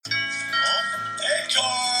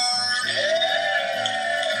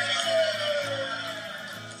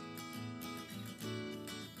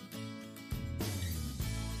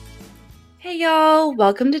y'all.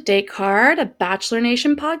 Welcome to Date Card, a Bachelor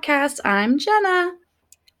Nation podcast. I'm Jenna.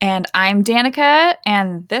 And I'm Danica,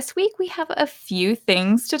 and this week we have a few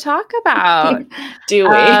things to talk about. Do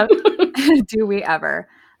we? Do we ever?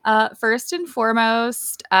 First and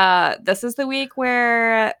foremost, this is the week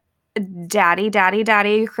where Daddy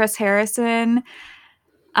Chris Harrison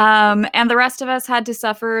and the rest of us had to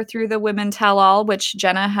suffer through the Women Tell All, which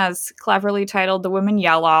Jenna has cleverly titled The Women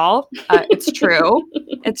Yell All. It's true.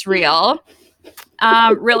 It's real.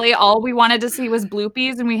 Really, all we wanted to see was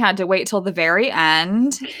bloopies, and we had to wait till the very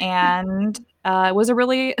end. And it was a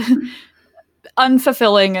really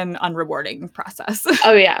unfulfilling and unrewarding process.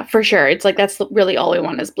 Oh, yeah, for sure. It's like that's really all we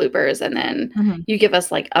want is bloopers. And then you give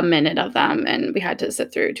us like a minute of them, and we had to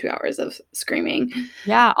sit through 2 hours of screaming.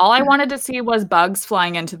 Yeah, all I wanted to see was bugs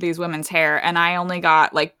flying into these women's hair, and I only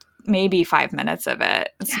got like maybe 5 minutes of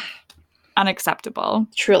it. It's unacceptable.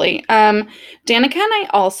 Truly. Danica and I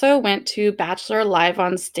also went to Bachelor Live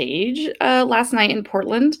on Stage last night in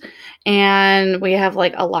Portland, and we have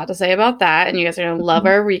like a lot to say about that, and you guys are going to love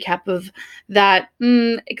our recap of that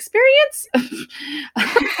experience, for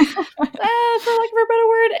lack of a better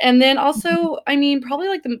word. And then also, I mean, probably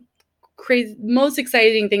like the most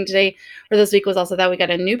exciting thing today or this week was also that we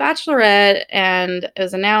got a new Bachelorette, and it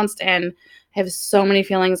was announced, and I have so many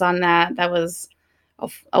feelings on that. That was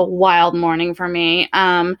a wild morning for me.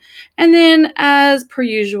 And then, as per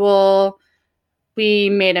usual, we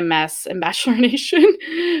made a mess in Bachelor Nation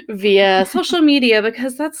via social media,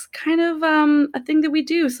 because that's kind of a thing that we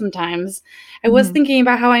do sometimes. I was thinking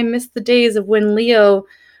about how I missed the days of when Leo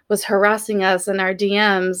was harassing us in our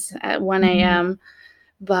DMs at 1 a.m.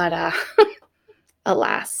 But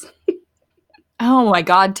alas. Oh my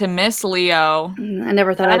God, to miss Leo. I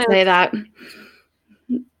never thought I'd say that.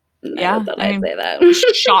 Yeah, I'd say that.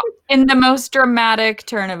 Shock in the most dramatic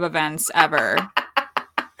turn of events ever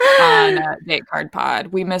on Date Card Pod.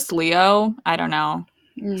 We miss Leo. I don't know.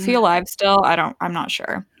 Is he alive still? I'm not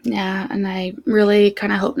sure. Yeah, and I really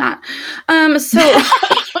kind of hope not. So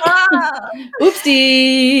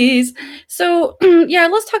oopsies. So yeah,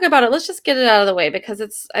 let's talk about it. Let's just get it out of the way,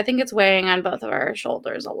 because I think it's weighing on both of our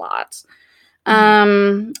shoulders a lot.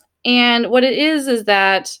 And what it is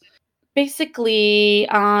that basically,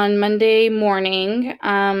 on Monday morning,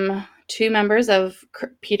 two members of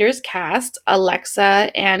Peter's cast,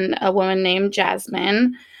 Alexa and a woman named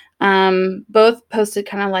Jasmine, both posted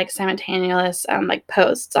kind of like simultaneous like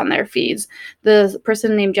posts on their feeds. The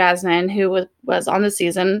person named Jasmine, who was on the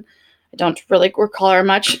season, I don't really recall her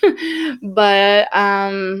much, but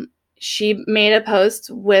she made a post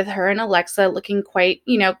with her and Alexa looking quite,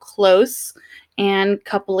 close and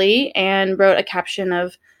coupley, and wrote a caption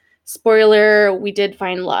of, "Spoiler, we did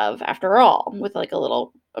find love after all," with like a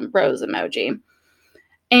little rose emoji.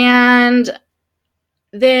 And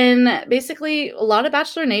then basically a lot of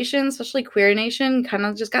Bachelor Nation, especially Queer Nation, kind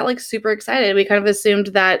of just got like super excited. We kind of assumed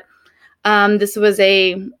that this was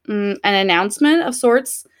an announcement of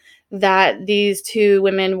sorts that these two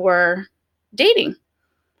women were dating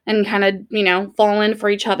and kind of, fallen for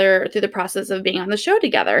each other through the process of being on the show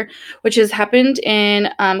together, which has happened in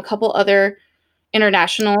a couple other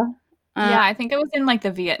international. Yeah, I think it was in like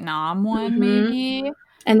the Vietnam one, maybe.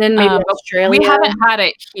 And then maybe Australia. We haven't had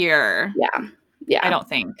it here. Yeah. I don't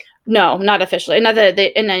think. No, not officially. Not that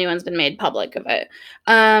anyone's been made public of it.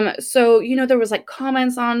 So, there was like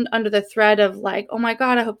comments under the thread of like, "Oh my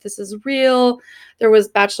God, I hope this is real." There was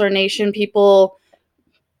Bachelor Nation people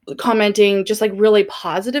commenting just like really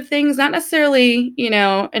positive things, not necessarily,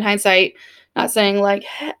 in hindsight, not saying like,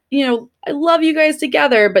 "I love you guys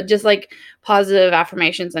together," but just like positive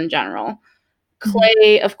affirmations in general.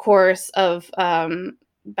 Clay, of course, of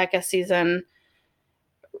Becca's season,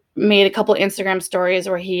 made a couple Instagram stories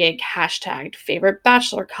where he like, hashtagged favorite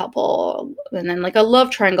Bachelor couple, and then like a love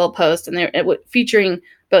triangle post, and featuring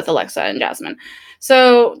both Alexa and Jasmine.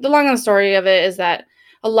 So the long and the story of it is that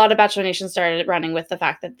a lot of Bachelor Nation started running with the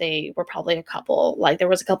fact that they were probably a couple. Like there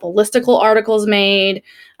was a couple listicle articles made,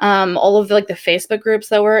 all of like the Facebook groups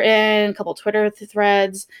that we're in, a couple Twitter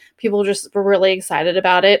threads. People just were really excited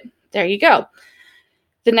about it. There you go.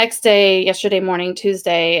 The next day, yesterday morning,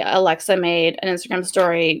 Tuesday, Alexa made an Instagram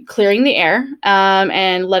story clearing the air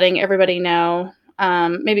and letting everybody know,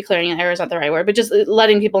 maybe clearing the air is not the right word, but just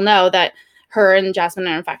letting people know that her and Jasmine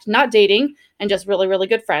are in fact not dating and just really, really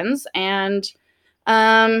good friends. And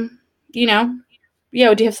do you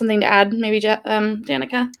have something to add, maybe,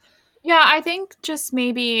 Danica? Yeah, I think just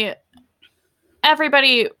maybe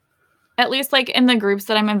everybody, at least like in the groups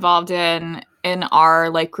that I'm involved in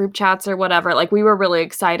our like group chats or whatever, like we were really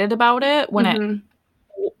excited about it when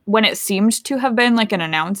it seemed to have been like an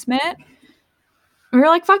announcement. We were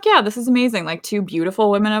like, fuck yeah, this is amazing. Like, two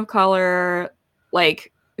beautiful women of color,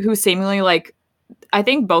 like, who seemingly, like, I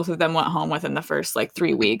think both of them went home within the first, like,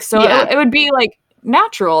 3 weeks. So it would be, like,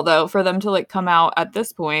 natural, though, for them to, like, come out at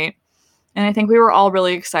this point. And I think we were all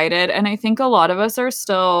really excited. And I think a lot of us are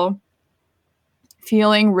still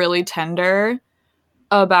feeling really tender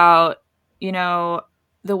about, you know,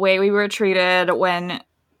 the way we were treated when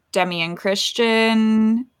Demi and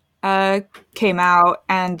Christian came out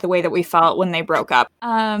and the way that we felt when they broke up.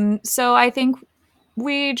 So I think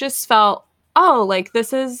we just felt, oh, like,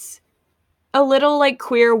 this is a little, like,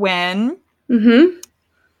 queer win. Mm-hmm.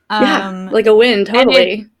 Yeah, like a win,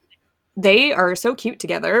 totally. They are so cute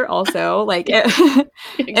together also. Like,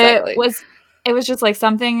 Exactly. it was just, like,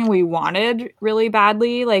 something we wanted really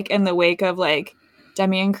badly, like, in the wake of, like,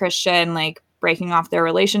 Demi and Christian, like, breaking off their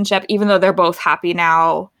relationship, even though they're both happy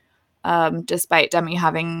now, despite Demi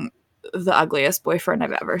having the ugliest boyfriend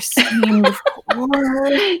I've ever seen before.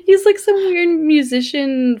 He's like some weird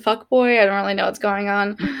musician fuckboy. I don't really know what's going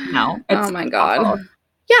on. No. Oh my God. Awful.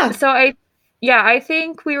 Yeah. So I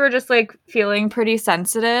think we were just, like, feeling pretty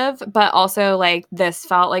sensitive, but also, like, this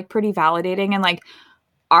felt, like, pretty validating. And, like,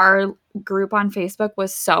 our group on Facebook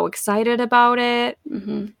was so excited about it.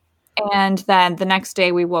 Mm-hmm. And then the next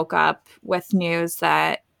day we woke up with news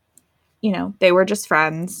that, you know, they were just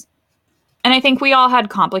friends. And I think we all had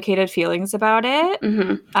complicated feelings about it.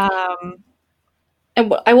 Mm-hmm.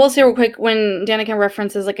 And I will say real quick, when Danica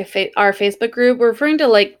references, like, our Facebook group, we're referring to,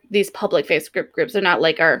 like, these public Facebook groups. They're not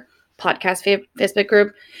like our podcast Facebook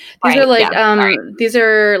group. These are like these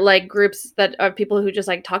are like groups that are people who just,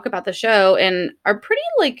 like, talk about the show and are pretty,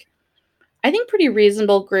 like, I think pretty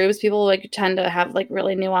reasonable groups. People, like, tend to have, like,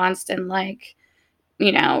 really nuanced and, like,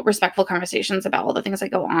 you know, respectful conversations about all the things that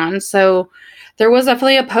go on. So there was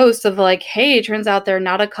definitely a post of, like, hey, it turns out they're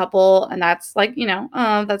not a couple, and that's, like, you know,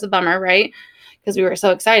 that's a bummer, right? Because we were so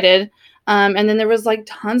excited. And then there was, like,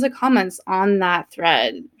 tons of comments on that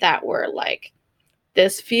thread that were like,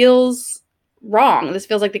 this feels wrong. This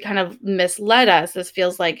feels like they kind of misled us. This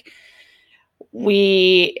feels like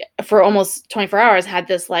we, for almost 24 hours, had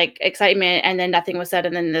this, like, excitement, and then nothing was said,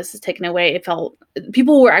 and then this is taken away. It felt,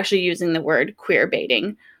 people were actually using the word queer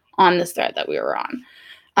baiting on this thread that we were on,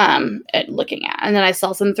 looking at. And then I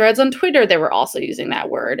saw some threads on Twitter that were also using that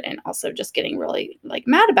word and also just getting really, like,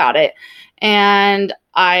 mad about it. And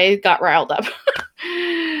I got riled up.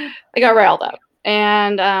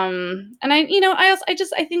 And I, you know,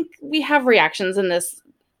 I think we have reactions in this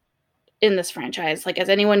franchise, like, as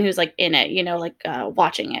anyone who's, like, in it, you know, like,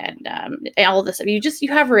 watching it, all of this stuff,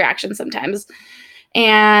 you have reactions sometimes.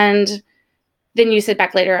 And then you sit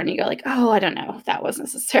back later and you go, like, oh, I don't know if that was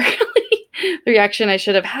necessarily the reaction I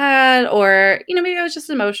should have had, or, you know, maybe I was just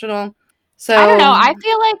emotional. So I don't know. I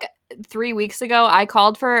feel like 3 weeks ago I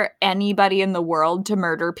called for anybody in the world to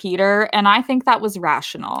murder Peter, and I think that was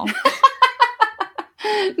rational.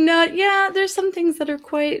 No, yeah, there's some things that are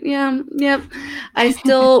quite, yep. I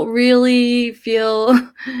still really feel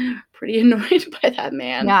pretty annoyed by that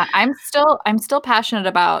man. Yeah, I'm still passionate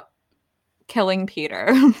about killing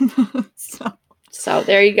Peter. So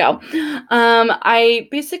there you go. I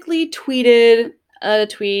basically tweeted a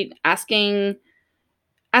tweet asking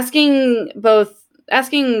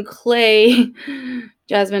Clay,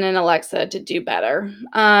 Jasmine, and Alexa to do better.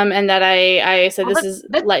 And that I said this is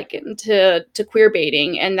like to queer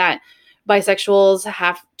baiting, and that bisexuals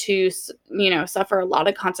have to, you know, suffer a lot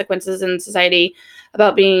of consequences in society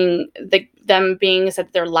about them being said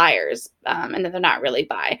that they're liars, and that they're not really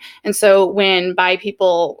bi. And so when bi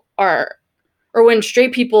people or when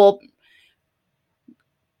straight people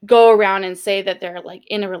go around and say that they're, like,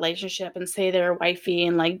 in a relationship and say they're wifey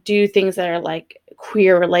and, like, do things that are, like,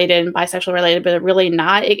 queer related and bisexual related, but they're really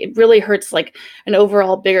not, it really hurts, like, an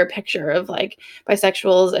overall bigger picture of, like,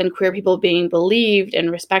 bisexuals and queer people being believed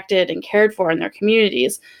and respected and cared for in their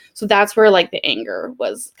communities. So that's where, like, the anger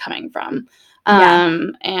was coming from.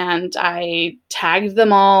 And I tagged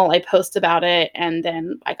them all, I posted about it, and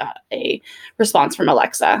then I got a response from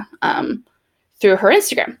Alexa through her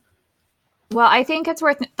Instagram. Well, I think it's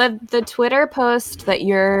worth the Twitter post that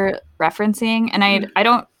you're referencing, and I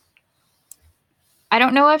don't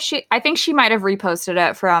know if I think she might have reposted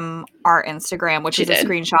it from our Instagram, which is a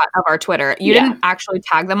screenshot of our Twitter. You didn't actually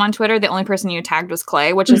tag them on Twitter. The only person you tagged was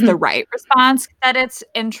Clay, which is the right response. That it's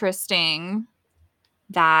interesting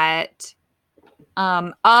that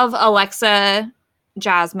of Alexa,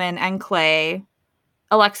 Jasmine, and Clay,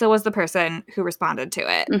 Alexa was the person who responded to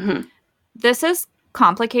it. Mm-hmm. This is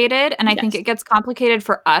complicated, and I think it gets complicated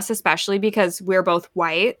for us, especially because we're both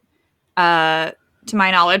white. To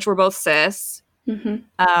my knowledge, we're both cis,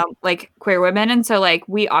 like, queer women, and so, like,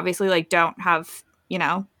 we obviously, like, don't have, you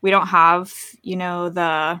know, we don't have, you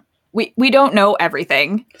know, we don't know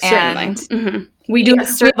everything. Certainly. And Mm-hmm. We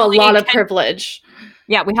have a lot of privilege.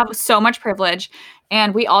 Yeah, we have so much privilege.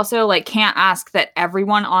 And we also like can't ask that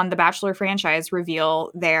everyone on the Bachelor franchise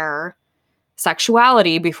reveal their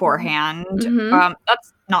sexuality beforehand. Mm-hmm.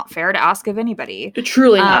 That's not fair to ask of anybody.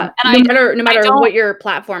 Truly not. And no matter what your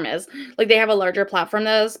platform is. Like, they have a larger platform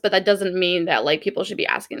than us, but that doesn't mean that like people should be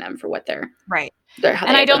asking them for what they're right. How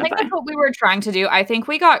and I don't think that's what we were trying to do. I think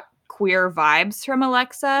we got queer vibes from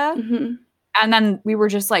Alexa. Mm-hmm. And then we were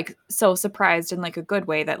just like so surprised in like a good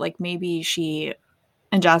way that like maybe she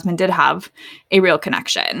and Jasmine did have a real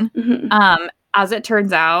connection. Mm-hmm. As it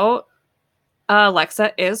turns out,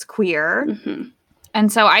 Alexa is queer. Mm-hmm.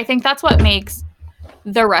 And so I think that's what makes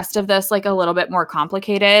the rest of this like a little bit more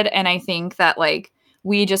complicated. And I think that like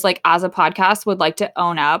we just like as a podcast would like to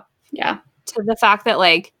own up to the fact that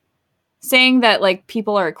like saying that like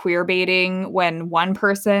people are queer baiting when one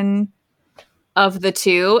person of the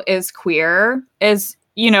two is queer is,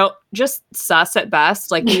 you know, just sus at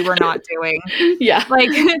best. Like we were not doing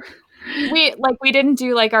like we didn't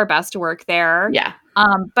do like our best work there.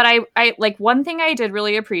 But I like one thing I did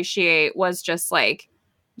really appreciate was just like,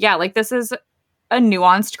 like this is a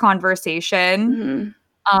nuanced conversation.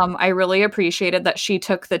 Mm-hmm. I really appreciated that she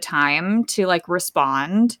took the time to like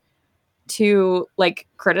respond to like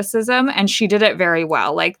criticism, and she did it very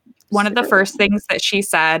well. Like one of the first things that she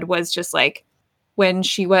said was just like, when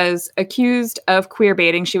she was accused of queer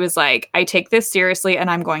baiting, she was like, I take this seriously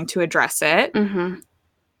and I'm going to address it. Mm-hmm.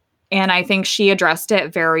 And I think she addressed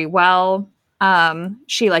it very well.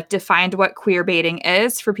 She like defined what queer baiting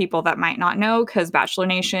is for people that might not know, because Bachelor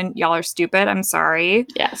Nation, y'all are stupid. I'm sorry.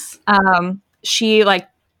 Yes. She like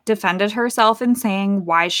defended herself in saying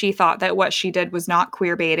why she thought that what she did was not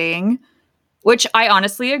queer baiting, which I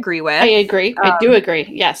honestly agree with. I agree. I do agree.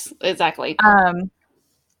 Yes, exactly.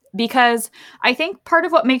 Because I think part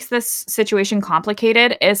of what makes this situation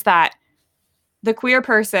complicated is that the queer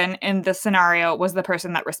person in this scenario was the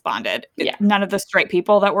person that responded. None of the straight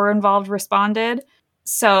people that were involved responded.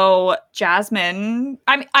 So Jasmine,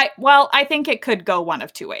 I think it could go one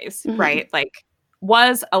of two ways, right? Like,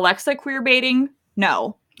 was Alexa queer baiting?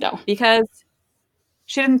 No. Because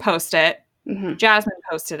she didn't post it. Mm-hmm. Jasmine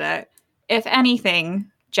posted it. If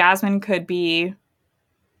anything, Jasmine could be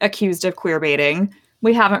accused of queer baiting.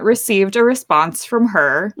 We haven't received a response from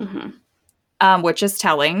her, which is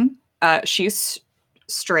telling. She's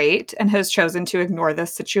straight and has chosen to ignore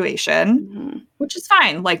this situation, which is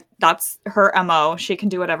fine. Like, that's her MO. She can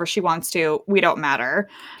do whatever she wants to. We don't matter.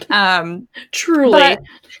 Truly.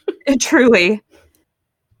 Truly.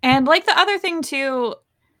 And like the other thing too,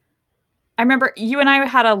 I remember you and I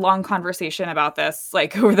had a long conversation about this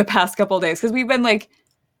like over the past couple of days, because we've been like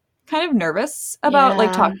kind of nervous about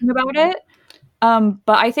like talking about it.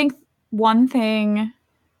 But I think one thing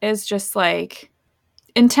is just like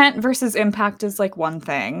intent versus impact is like one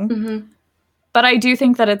thing. But I do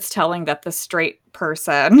think that it's telling that the straight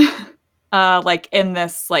person, like in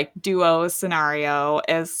this like duo scenario,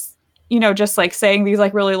 is, you know, just like saying these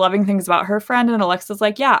like really loving things about her friend, and Alexa's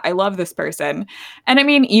like, yeah, I love this person. And I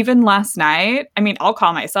mean, even last night, I mean, I'll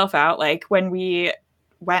call myself out. Like when we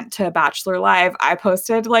went to Bachelor Live, I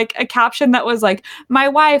posted like a caption that was like, my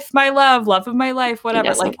wife, my love of my life, whatever.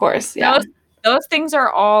 Yes, like, of course. Those things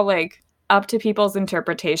are all like up to people's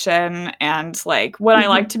interpretation. And like, would I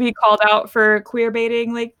like to be called out for queer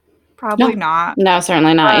baiting? Like, probably not. No,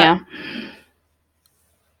 certainly not.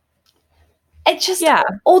 It just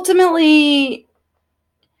ultimately,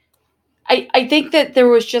 I think that there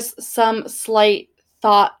was just some slight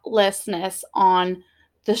thoughtlessness on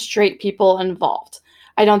the straight people involved.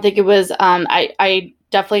 I don't think it was, I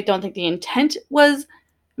definitely don't think the intent was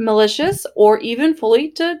malicious or even fully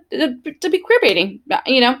to be queer baiting.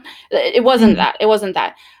 You know, it wasn't that. It wasn't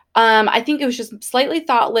that. I think it was just slightly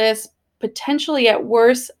thoughtless, potentially at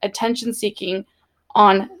worst, attention seeking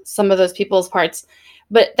on some of those people's parts.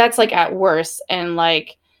 But that's like at worst. And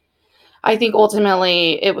like, I think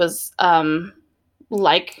ultimately it was,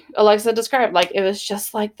 like Alexa described, like it was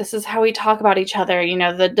just like, this is how we talk about each other. You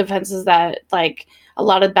know, the defenses that like a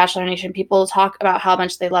lot of Bachelor Nation people talk about how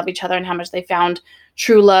much they love each other and how much they found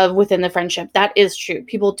true love within the friendship. That is true.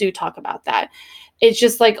 People do talk about that. It's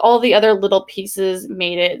just like all the other little pieces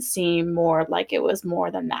made it seem more like it was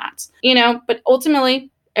more than that, you know, but ultimately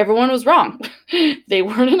everyone was wrong. They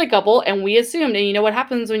weren't in a couple, and we assumed, and you know what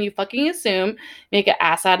happens when you fucking assume, make an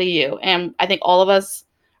ass out of you. And I think all of us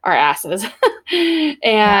are asses.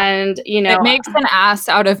 And, you know, it makes an ass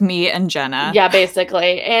out of me and Jenna. Yeah,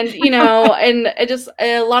 basically. And, you know, and it just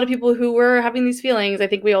a lot of people who were having these feelings, I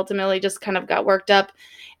think we ultimately just kind of got worked up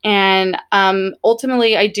And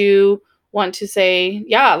ultimately, I do want to say,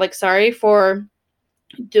 yeah, like, sorry for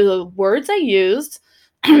the words I used,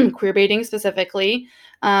 queer baiting specifically.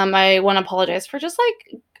 I want to apologize for just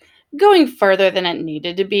like going further than it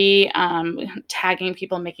needed to be, tagging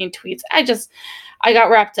people, making tweets. I got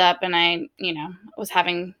wrapped up and I, was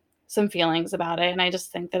having some feelings about it. And I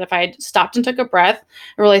just think that if I had stopped and took a breath,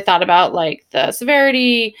 I really thought about like the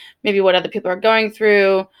severity, maybe what other people are going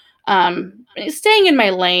through, staying in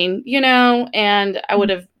my lane, and I would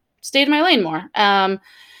have stayed in my lane more.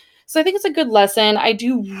 So I think it's a good lesson. I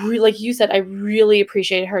do, like you said, I really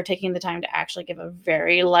appreciate her taking the time to actually give a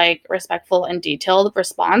very like respectful and detailed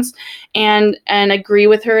response, and agree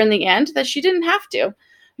with her in the end that she didn't have to.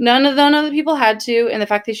 None of the people had to, and the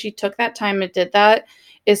fact that she took that time and did that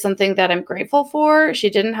is something that I'm grateful for. She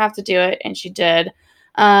didn't have to do it, and she did.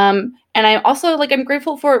 And I also like I'm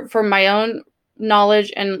grateful for my own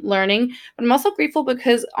knowledge and learning, but I'm also grateful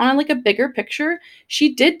because on like a bigger picture,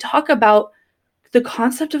 she did talk about the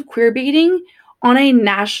concept of queer baiting on a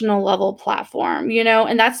national level platform,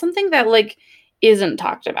 and that's something that like isn't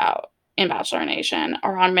talked about in Bachelor Nation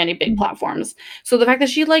or on many big platforms. So the fact that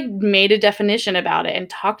she like made a definition about it and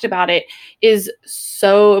talked about it is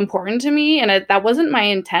so important to me. And that wasn't my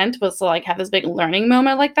intent, was to like have this big learning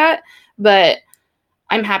moment like that. But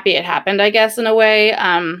I'm happy it happened, I guess, in a way.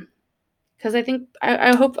 Because I think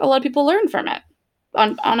I hope a lot of people learn from it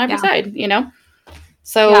on every side,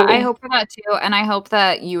 So yeah, I hope for that too, and I hope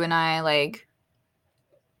that you and I like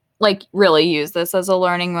really use this as a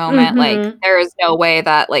learning moment. Like, there is no way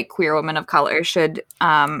that like queer women of color should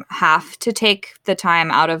have to take the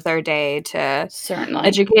time out of their day to certainly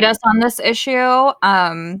educate us on this issue.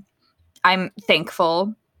 I'm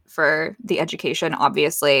thankful for the education,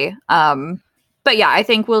 obviously. But yeah, I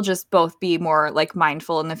think we'll just both be more like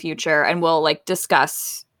mindful in the future, and we'll like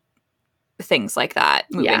discuss things like that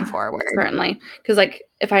moving forward. Certainly. Because like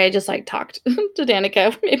if I had just like talked to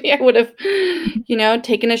Danica, maybe I would have,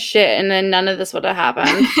 taken a shit and then none of this would have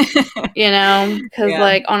happened. Because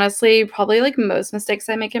like honestly, probably like most mistakes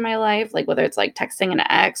I make in my life, like whether it's like texting an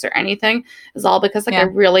ex or anything, is all because like I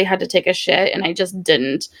really had to take a shit and I just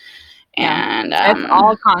didn't. And it's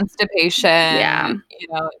all constipation, yeah,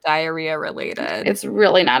 diarrhea related. It's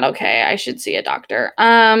really not okay. I should see a doctor.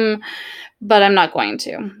 But I'm not going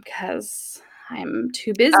to because I'm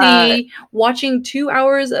too busy watching 2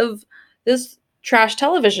 hours of this trash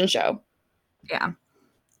television show. Yeah.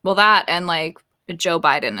 Well, that and like Joe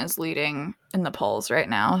Biden is leading in the polls right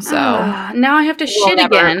now. So now I have to shit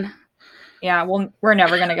again. Yeah, well, we're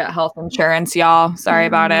never going to get health insurance, y'all. Sorry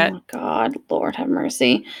about it. Oh, God, Lord have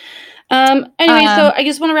mercy. Anyway, so I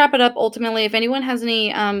just want to wrap it up. Ultimately, if anyone has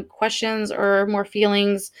any questions or more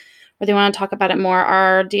feelings, or they want to talk about it more,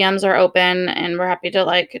 our DMs are open and we're happy to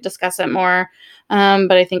like discuss it more.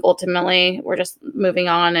 But I think ultimately we're just moving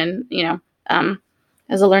on and,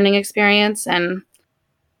 as a learning experience. And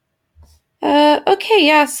okay,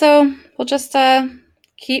 yeah, so we'll just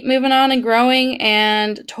keep moving on and growing,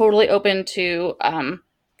 and totally open to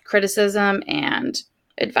criticism and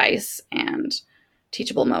advice and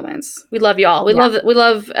teachable moments. We love y'all. We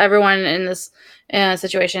love everyone in this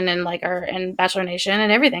situation, and like in Bachelor Nation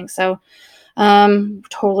and everything. So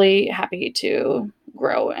totally happy to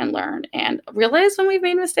grow and learn and realize when we've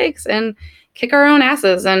made mistakes and kick our own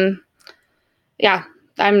asses. And yeah,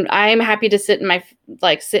 I'm happy to sit in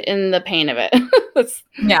the pain of it.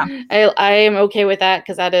 I am okay with that,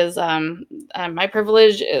 because that is my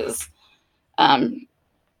privilege is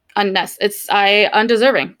it's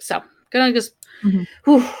undeserving. So gonna just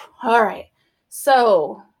whew, all right.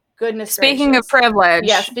 So goodness speaking gracious. of privilege,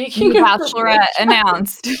 speaking of Bachelorette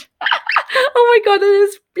announced. Oh my God,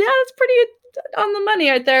 that's pretty on the money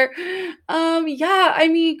right there. I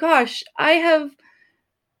mean, gosh, I have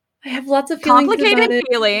lots of feelings about it. Complicated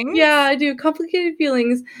feelings. Yeah, I do. Complicated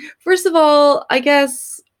feelings. First of all, I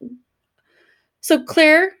guess, so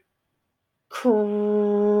Claire Crawley?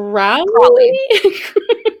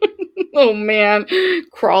 Oh man,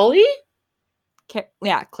 Crawley?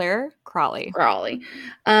 Yeah, Claire Crawley.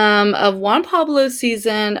 Of Juan Pablo's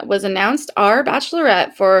season was announced our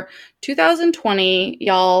Bachelorette for 2020,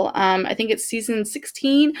 y'all. I think it's season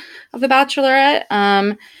 16 of The Bachelorette.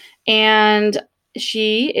 And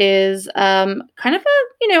she is kind of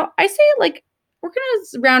I say like we're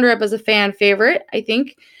gonna round her up as a fan favorite, I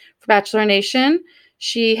think, for Bachelor Nation.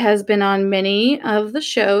 She has been on many of the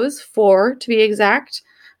shows, 4 to be exact.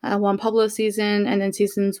 Juan Pablo season, and then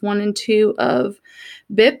seasons 1 and 2 of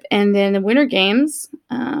BIP, and then the Winter Games.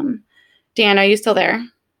 Dan, are you still there?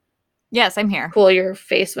 Yes, I'm here. Cool, your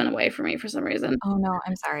face went away for me for some reason. Oh no,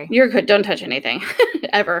 I'm sorry. You're good. Don't touch anything.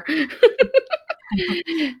 Ever.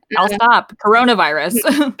 I'll stop.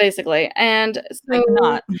 Coronavirus. Basically. And I so,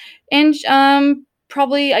 cannot. and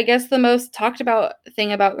probably, I guess the most talked about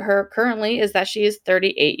thing about her currently is that she is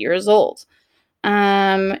 38 years old.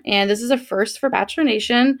 And this is a first for Bachelor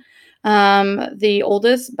Nation. The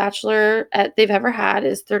oldest bachelor they've ever had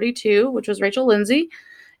is 32, which was Rachel Lindsay.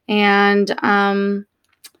 And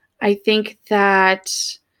I think that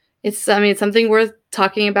it's something worth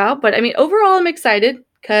talking about. But I mean, overall, I'm excited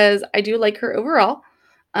because I do like her overall.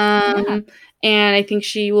 And I think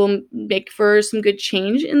she will make for some good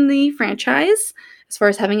change in the franchise as far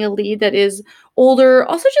as having a lead that is older.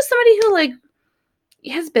 Also, just somebody who like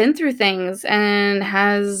has been through things and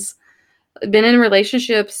has been in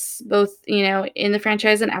relationships both, in the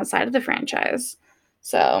franchise and outside of the franchise.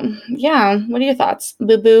 So, yeah. What are your thoughts,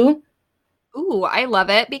 Boo Boo? Ooh, I love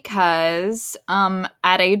it because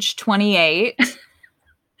at age 28,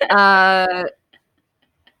 I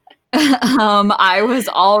was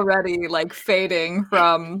already like fading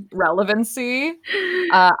from relevancy.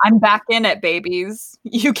 I'm back in it, babies.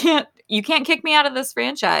 You can't kick me out of this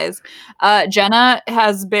franchise. Jenna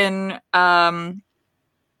has been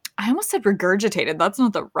I almost said regurgitated. That's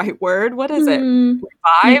not the right word. What is it?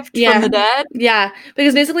 Revived from the dead? Yeah,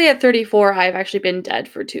 because basically at 34, I've actually been dead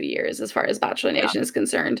for 2 years as far as Bachelor Nation is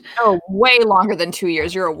concerned. Oh, way longer than 2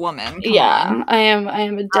 years. You're a woman. Come on. I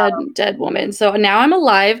am a dead woman. So now I'm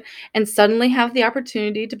alive and suddenly have the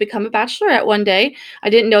opportunity to become a bachelorette one day.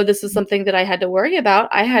 I didn't know this was something that I had to worry about.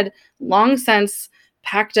 I had long since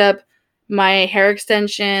packed up my hair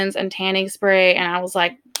extensions and tanning spray, and I was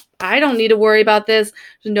like, I don't need to worry about this.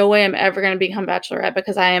 There's no way I'm ever going to become bachelorette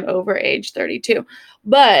because I am over age 32.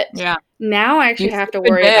 But now I actually have to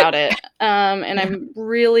worry about it. And I'm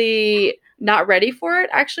really not ready for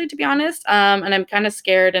it, actually, to be honest. And I'm kind of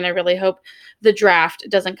scared, and I really hope the draft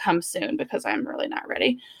doesn't come soon because I'm really not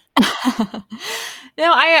ready.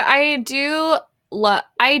 I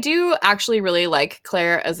do actually really like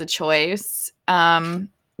Claire as a choice.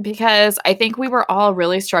 Because I think we were all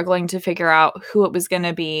really struggling to figure out who it was going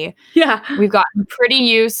to be. Yeah. We've gotten pretty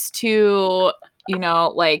used to,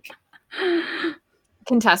 like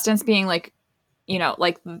contestants being like,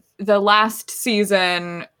 like the last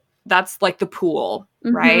season, that's like the pool,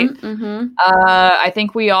 right? Mm-hmm. I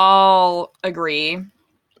think we all agree.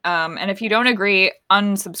 And if you don't agree,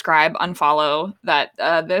 unsubscribe, unfollow that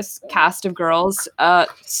this cast of girls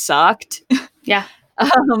sucked. Yeah.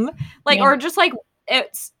 Or just like,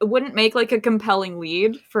 it wouldn't make like a compelling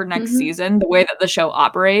lead for next season, the way that the show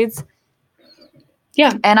operates.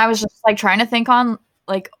 Yeah. And I was just like trying to think on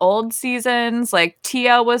like old seasons, like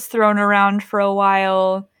Tia was thrown around for a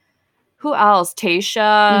while. Who else?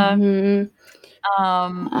 Tayshia. And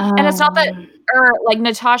it's not that, or like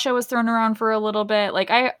Natasha was thrown around for a little bit. Like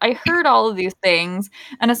I heard all of these things,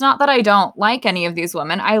 and it's not that I don't like any of these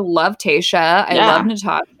women. I love Tayshia. I love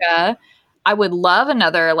Natasha. I would love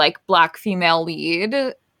another like Black female lead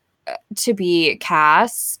to be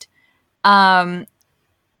cast.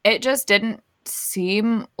 It just didn't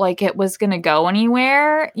seem like it was going to go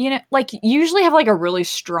anywhere. Like usually have like a really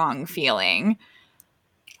strong feeling.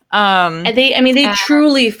 And they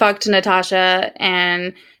truly fucked Natasha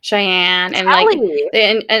and Cheyenne and Kelly.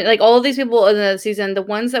 and like all of these people in the season, the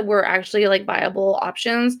ones that were actually like viable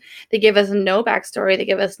options, they give us no backstory. They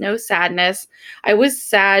give us no sadness. I was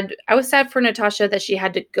sad for Natasha that she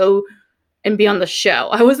had to go and be on the show.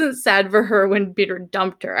 I wasn't sad for her when Peter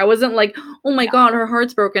dumped her. I wasn't like, oh my God, her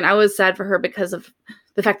heart's broken. I was sad for her because of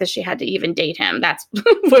the fact that she had to even date him. That's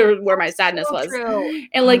where my sadness was. True.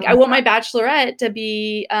 And like, I want my bachelorette to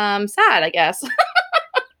be sad, I guess.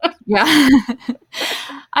 Yeah.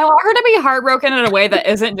 I want her to be heartbroken in a way that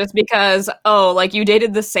isn't just because, like you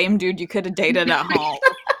dated the same dude you could have dated at home.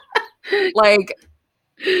 Like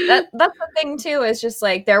that's the thing too, is just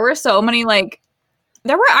like there were so many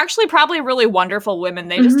there were actually probably really wonderful women.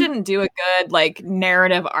 They just didn't do a good like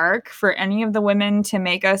narrative arc for any of the women to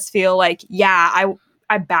make us feel like, yeah,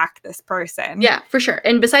 I back this person. Yeah, for sure.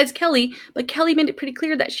 And besides Kelly, but Kelly made it pretty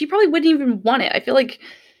clear that she probably wouldn't even want it. I feel like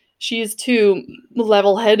she's too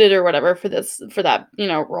level-headed or whatever for that,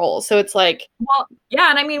 role. So it's like, well,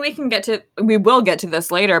 yeah, and I mean we will get to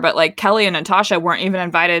this later, but like Kelly and Natasha weren't even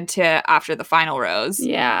invited to after the final rose.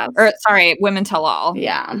 Yeah. Or sorry, Women Tell All.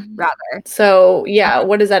 Yeah. Rather. So yeah,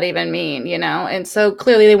 what does that even mean, And so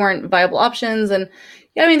clearly they weren't viable options. And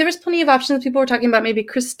yeah, I mean, there was plenty of options. People were talking about maybe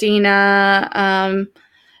Christina,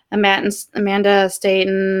 Amanda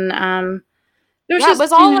Staten, it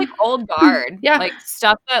was all like old guard. Yeah. Like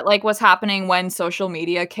stuff that like was happening when social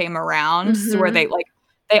media came around, where they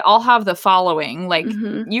all have the following. Like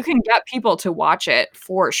you can get people to watch it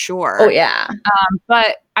for sure. Oh yeah.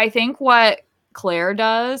 But I think what Claire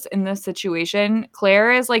does in this situation,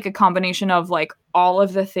 Claire is like a combination of like all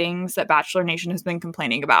of the things that Bachelor Nation has been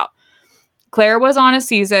complaining about. Claire was on a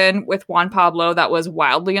season with Juan Pablo that was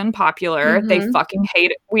wildly unpopular. They fucking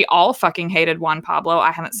hate it. We all fucking hated Juan Pablo.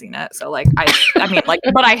 I haven't seen it, so like I mean like,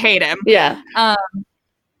 but I hate him. Yeah.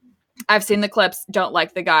 I've seen the clips. Don't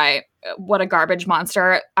like the guy. What a garbage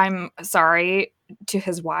monster. I'm sorry to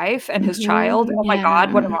his wife and his child. Oh my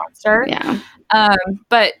God, what a monster. Yeah.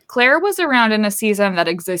 But Claire was around in a season that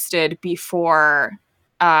existed before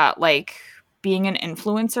like being an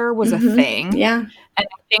influencer was a thing. Yeah. And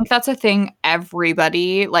I think that's a thing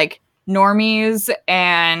everybody, like normies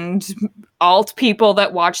and alt people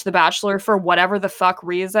that watch The Bachelor for whatever the fuck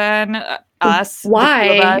reason, us.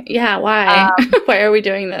 Why? Yeah, why? Why are we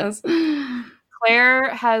doing this?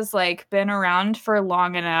 Claire has like been around for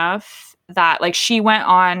long enough that like she went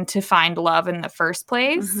on to find love in the first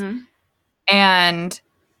place. And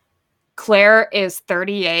Claire is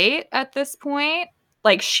 38 at this point.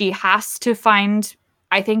 Like she has to find,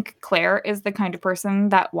 I think Claire is the kind of person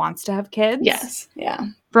that wants to have kids. Yes. Yeah.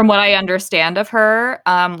 From what I understand of her,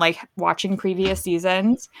 like watching previous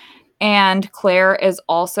seasons. And Claire is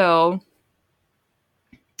also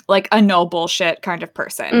like a no bullshit kind of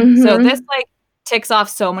person. So this like ticks off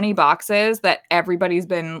so many boxes that everybody's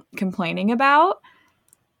been complaining about.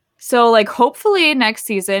 So like hopefully next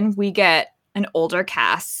season we get an older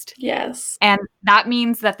cast. Yes. And that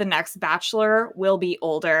means that the next Bachelor will be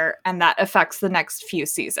older, and that affects the next few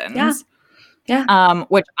seasons. Yeah. Yeah.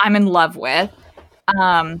 Which I'm in love with.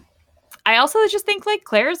 I also just think like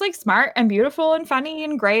Claire's like smart and beautiful and funny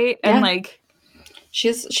and great. And like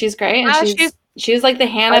she's great. And she's like the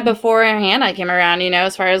Hannah before Hannah came around, you know,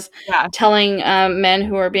 as far as telling men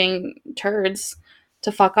who are being turds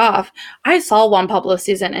to fuck off. I saw Juan Pablo's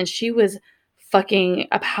season and she was fucking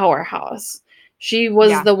a powerhouse. She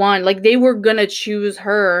was the one, like they were gonna choose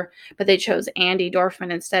her, but they chose Andi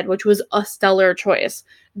Dorfman instead, which was a stellar choice.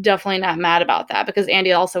 Definitely not mad about that because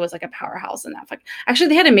Andi also was like a powerhouse in that.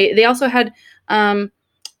 Actually, they also had Charlene.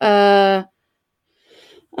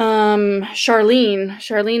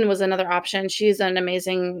 Charlene was another option. She's an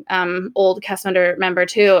amazing old cast member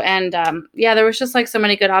too. And there was just like so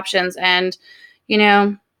many good options. And you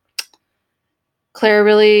know, Claire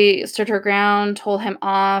really stood her ground, told him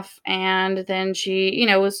off, and then she, you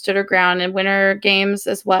know, stood her ground in winter games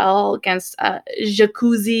as well against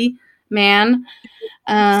Jacuzzi Man.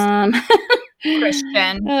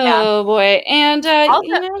 Christian. Oh boy. And also,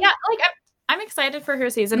 you know, like I'm excited for her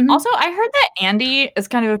season. Also, I heard that Andi is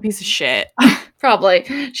kind of a piece of shit. Probably.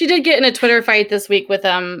 She did get in a Twitter fight this week with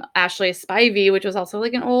Ashley Spivey, which was also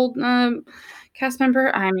like an old cast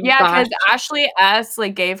member. I mean, because Ashley S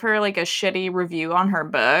like gave her like a shitty review on her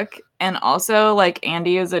book, and also like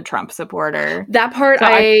Andi is a Trump supporter. That part so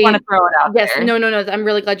I want to throw it out. Yes, there. No. I'm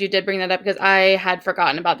really glad you did bring that up because I had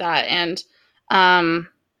forgotten about that, and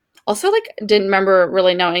also like didn't remember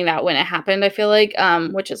really knowing that when it happened. I feel like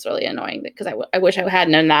which is really annoying because I wish I had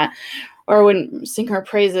known that or wouldn't sing her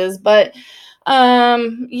praises, but so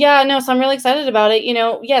I'm really excited about it. You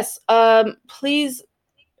know, yes, please.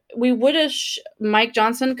 We would have Mike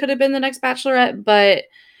Johnson could have been the next Bachelorette, but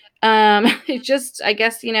it just, I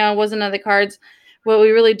guess, you know, wasn't on the cards. What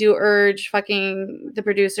we really do urge fucking the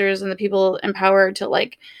producers and the people empowered to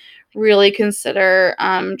like really consider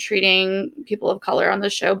treating people of color on the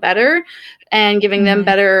show better and giving them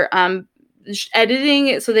better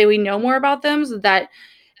editing so that we know more about them so that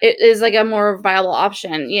it is like a more viable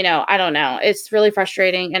option. You know, I don't know. It's really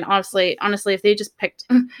frustrating. And honestly, if they just picked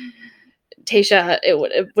Tayshia, it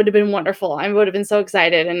would have been wonderful. I would have been so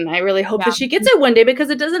excited, and I really hope that she gets it one day because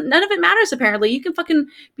none of it matters apparently. You can fucking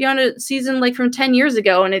be on a season like from 10 years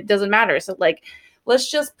ago and it doesn't matter. So like let's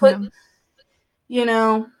just put you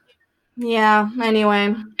know,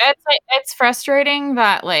 anyway. It's frustrating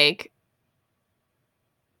that like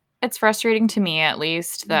it's frustrating to me at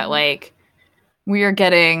least that like we are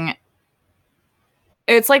getting,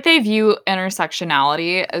 it's like they view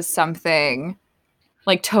intersectionality as something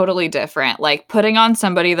like totally different. Like putting on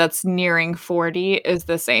somebody that's nearing 40 is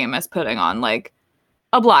the same as putting on like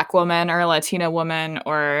a Black woman or a Latina woman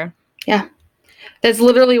or that's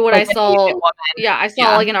literally what like I saw. Yeah, I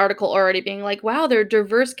saw like an article already being like, wow, they're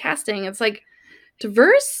diverse casting. It's like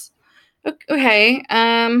diverse? Okay.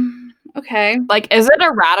 Okay. Like, is it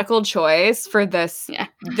a radical choice for this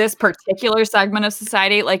particular segment of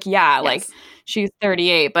society? Like, like she's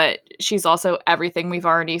 38, but she's also everything we've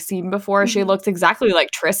already seen before. She looks exactly like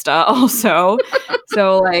Trista also.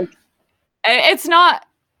 So like it's not,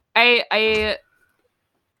 I'm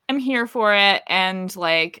here for it. And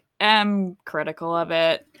like, am critical of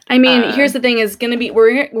it. I mean, here's the thing: is gonna be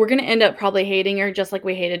we're gonna end up probably hating her just like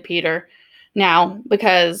we hated Peter now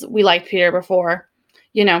because we liked Peter before,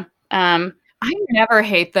 you know. I never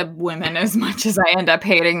hate the women as much as I end up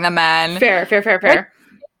hating the men. Fair.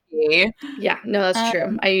 Yeah, no, that's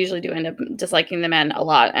true. I usually do end up disliking the men a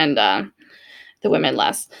lot and the women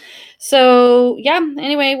less. So yeah,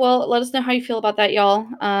 anyway, well, let us know how you feel about that, y'all.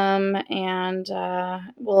 And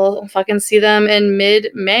we'll fucking see them in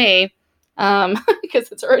mid-May.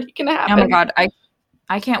 Because it's already gonna happen. Oh my god,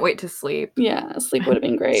 I can't wait to sleep. Yeah, sleep would have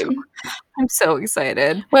been great. I'm so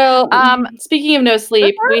excited. Well, speaking of no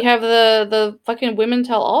sleep, we have the fucking Women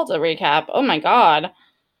Tell All to recap. Oh my god.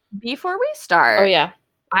 Before we start. Oh yeah.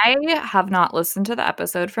 I have not listened to the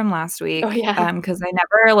episode from last week. Oh yeah. Because I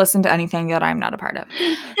never listen to anything that I'm not a part of.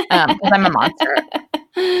 Because I'm a monster.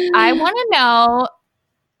 I want to know.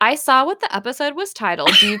 I saw what the episode was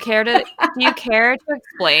titled. Do you care to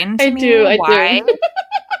explain to me why?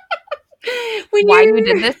 Why you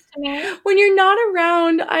did this to me? When you're not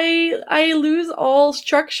around, I lose all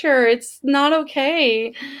structure. It's not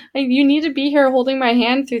okay. You need to be here holding my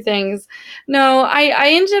hand through things. No, I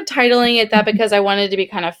ended up titling it that because I wanted to be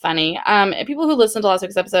kind of funny. People who listened to last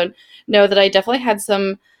week's episode know that I definitely had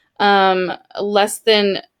some less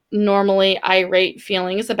than normally irate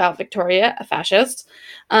feelings about Victoria, a fascist.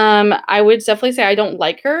 I would definitely say I don't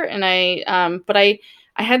like her, and but I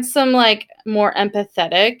had some like more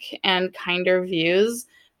empathetic and kinder views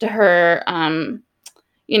to her,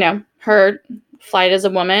 her flight as a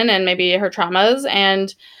woman and maybe her traumas.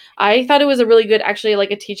 And I thought it was a really good, actually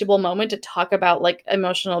like a teachable moment to talk about like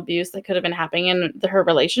emotional abuse that could have been happening in her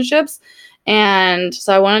relationships. And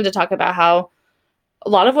so I wanted to talk about how a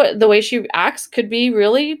lot of the way she acts could be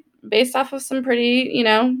really based off of some pretty,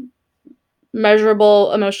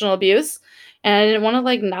 measurable emotional abuse. And I didn't want to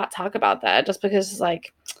like not talk about that just because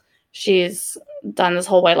like she's done this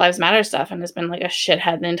whole White Lives Matter stuff and has been like a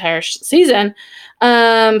shithead the entire season.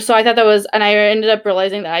 So I thought that was, and I ended up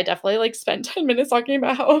realizing that I definitely like spent 10 minutes talking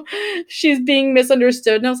about how she's being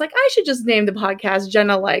misunderstood. And I was like, I should just name the podcast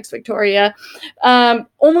Jenna Likes Victoria.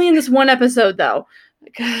 Only in this one episode though,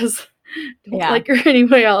 because I don't like her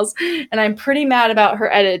anywhere else. And I'm pretty mad about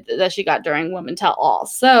her edit that she got during Women Tell All.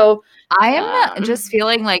 So I am just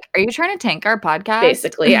feeling like, are you trying to tank our podcast?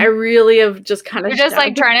 Basically, I really have just kind of. You're just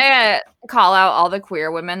like trying to call out all the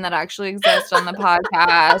queer women that actually exist on the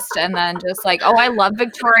podcast, and then just like, oh, I love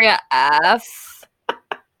Victoria F.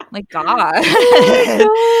 Like, God.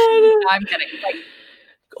 Oh no, I'm kidding. Like,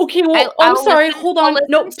 okay, well, I'm sorry. Hold on.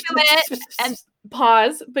 No, and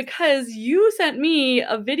pause, because you sent me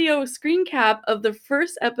a video screen cap of the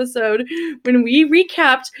first episode when we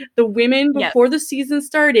recapped the women before the season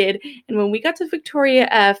started, and when we got to Victoria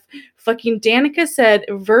F, fucking Danica said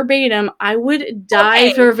verbatim, I would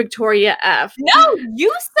die for Victoria F. No,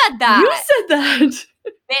 you said that. You said that.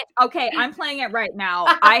 Okay, I'm playing it right now.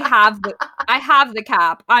 I have the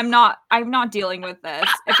cap. I'm not dealing with this.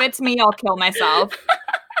 If it's me, I'll kill myself.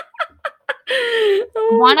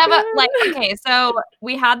 One of us, like, okay, so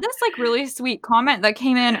we had this like really sweet comment that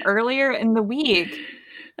came in earlier in the week,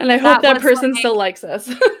 and I hope that person still likes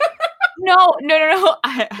us. No.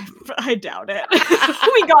 I doubt it.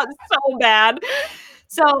 We got so bad.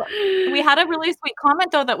 So we had a really sweet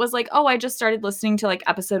comment though that was like, oh, I just started listening to like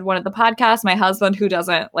episode 1 of the podcast. My husband, who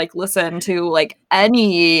doesn't like listen to like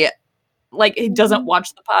any. Like, he doesn't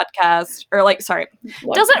watch the podcast, or like, sorry,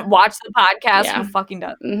 doesn't watch the podcast. Who fucking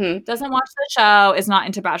does? Mm-hmm. Doesn't watch the show, is not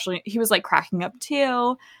into Bachelor. He was like cracking up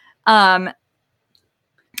too. And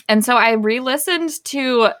so I re-listened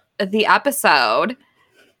to the episode,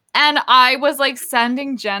 and I was like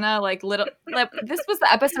sending Jenna like little. This was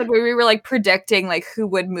the episode where we were like predicting like who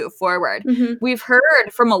would move forward. Mm-hmm. We've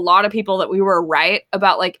heard from a lot of people that we were right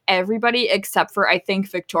about like everybody except for I think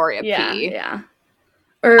Victoria P. Yeah.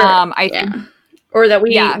 Or I think, or that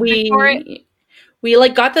we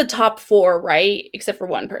like got the top 4 right, except for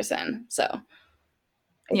one person. So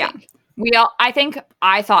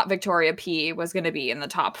I thought Victoria P was going to be in the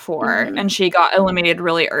top 4, and she got eliminated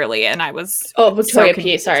really early, and I was Victoria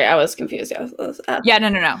P. Sorry, I was confused. No.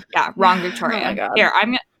 Yeah, wrong Victoria. Oh my God. Here,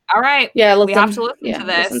 all right. Yeah, we have to listen to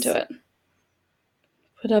this. Listen to it.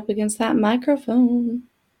 Put up against that microphone.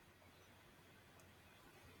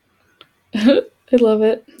 I love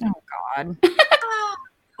it. Oh God.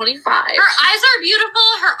 25. Her eyes are beautiful.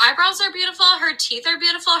 Her eyebrows are beautiful. Her teeth are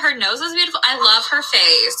beautiful. Her nose is beautiful. I love her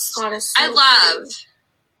face. God, is so pretty.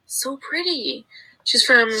 So pretty. She's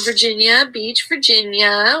from Virginia Beach,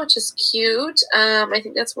 Virginia, which is cute. I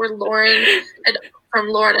think that's where Lauren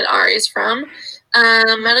and Ari is from.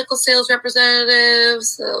 Medical sales representative.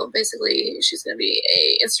 So basically, she's going to be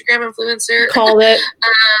a Instagram influencer. Called it.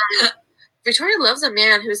 Victoria loves a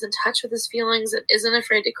man who's in touch with his feelings and isn't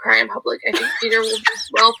afraid to cry in public. I think Peter will do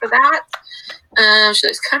well for that. She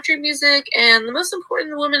likes country music, and the most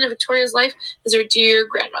important woman in Victoria's life is her dear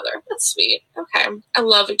grandmother. That's sweet. Okay. I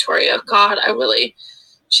love Victoria. God,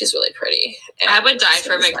 she's really pretty. I would die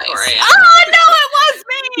for Victoria. Nice. Oh, no, it was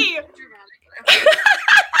me!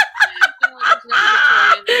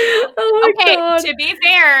 Oh my Okay, God. to be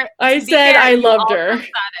fair, I said I loved her.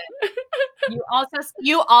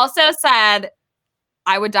 You also said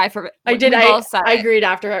I would die for. I did. We both said I it. agreed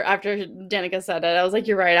after Danica said it. I was like,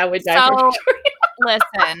 you're right. I would die for Victoria.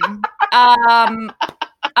 Listen,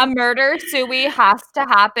 a murder suey has to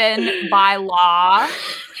happen by law.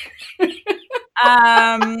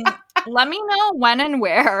 Let me know when and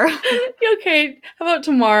where. Okay, how about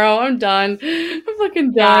tomorrow? I'm done. I'm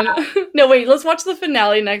fucking done. Yeah. No, wait, let's watch the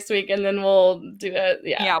finale next week and then we'll do it.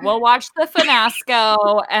 Yeah, we'll watch the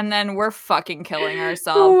finasco and then we're fucking killing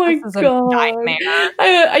ourselves. Oh my This is God. a nightmare.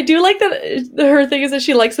 I do like that her thing is that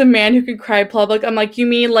she likes a man who can cry in public. I'm like, you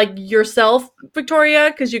mean like yourself, Victoria?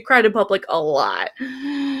 Because you cried in public a lot.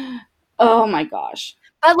 Oh my gosh.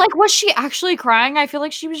 But like, was she actually crying? I feel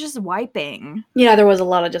like she was just wiping. Yeah, there was a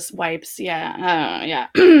lot of just wipes. Yeah, yeah.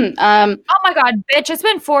 Oh my God, bitch! It's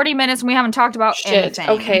been 40 minutes and we haven't talked about anything.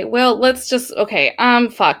 Okay, well, let's just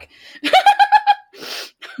fuck.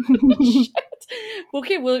 Shit.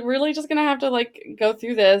 Okay, we're really just gonna have to like go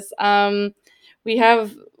through this. We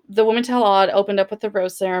have the Women Tell All opened up with the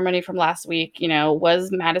rose ceremony from last week. You know,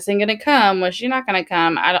 was Madison gonna come? Was she not gonna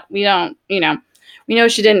come? We don't. You know. We know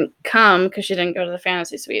she didn't come because she didn't go to the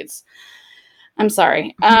fantasy suites. I'm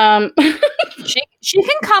sorry. She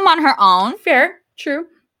can come on her own. Fair. True.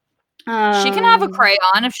 She can have a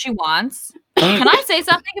crayon if she wants. Can I say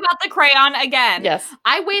something about the crayon again? Yes.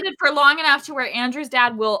 I waited for long enough to where Andrew's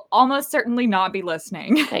dad will almost certainly not be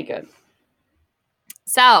listening. Okay, good.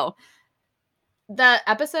 So, the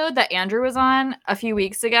episode that Andrew was on a few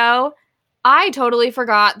weeks ago, I totally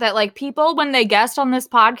forgot that like people when they guest on this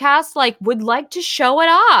podcast like would like to show it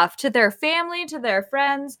off to their family, to their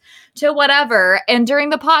friends, to whatever. And during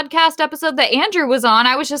the podcast episode that Andrew was on,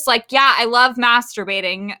 I was just like, yeah, I love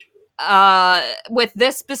masturbating with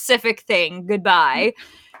this specific thing. Goodbye.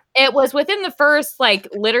 It was within the first like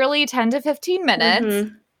literally 10 to 15 minutes.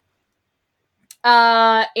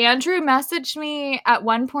 Mm-hmm. Andrew messaged me at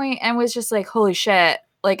one point and was just like, holy shit.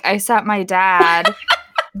 Like I sent my dad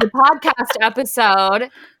the podcast episode,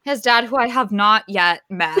 his dad, who I have not yet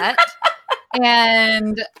met,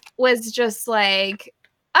 and was just like,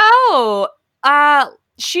 oh,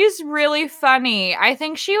 she's really funny. I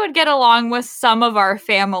think she would get along with some of our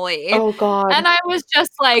family. Oh, God. And I was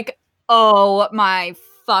just like, oh, my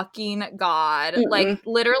fucking God. Mm-mm. Like,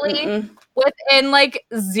 literally, within, like,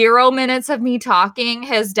 0 minutes of me talking,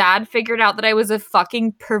 his dad figured out that I was a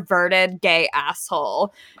fucking perverted gay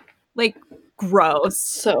asshole. Like, gross.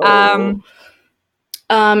 So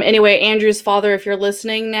anyway, Andrew's father, if you're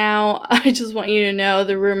listening now, I just want you to know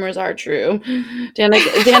the rumors are true.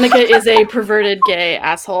 Danica is a perverted gay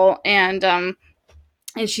asshole, and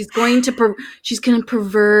she's going to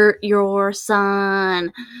pervert your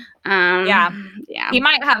son. Yeah. He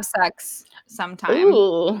might have sex sometime.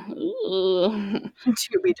 Ooh.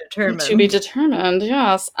 To be determined. To be determined,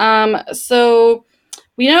 yes. So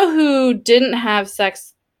we know who didn't have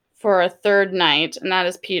sex for a third night, and that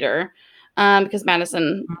is Peter, because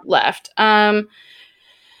Madison left.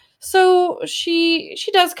 So she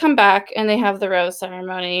does come back, and they have the rose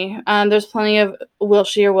ceremony. There's plenty of will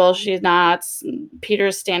she or will she not.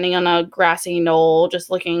 Peter's standing on a grassy knoll,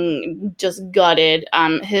 just looking just gutted.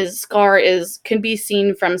 His scar can be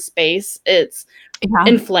seen from space. It's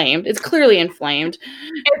inflamed. It's clearly inflamed.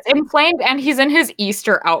 It's inflamed, and he's in his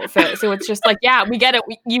Easter outfit, so it's just like, yeah, we get it.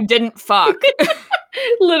 You didn't fuck.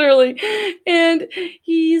 Literally. And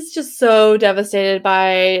he's just so devastated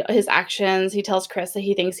by his actions. He tells Chris that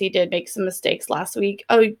he thinks he did make some mistakes last week.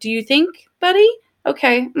 Oh, do you think, buddy?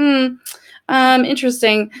 Okay.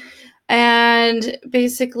 Interesting. And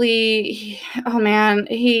basically,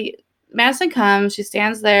 Madison comes, she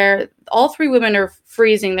stands there. All three women are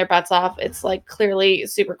freezing their butts off. It's like clearly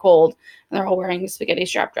super cold. And they're all wearing spaghetti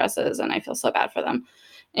strap dresses, and I feel so bad for them.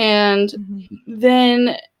 And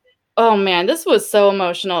then, oh man, this was so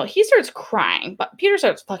emotional. He starts crying, but Peter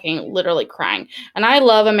starts fucking literally crying. And I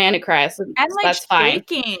love a man who cries, so and like that's fine.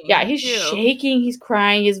 Yeah, he's shaking, he's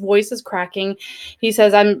crying, his voice is cracking. He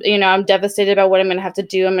says, I'm devastated about what I'm gonna have to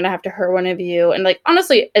do. I'm gonna have to hurt one of you. And like,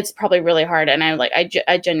 honestly, it's probably really hard. And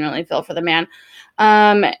I genuinely feel for the man.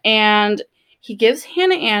 And he gives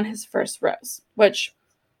Hannah Ann his first rose, which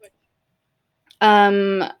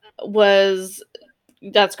that's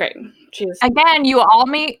great. Again, you all owe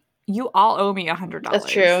me $100. That's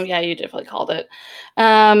true. Yeah, you definitely called it.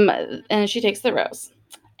 And she takes the rose.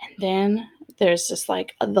 And then there's just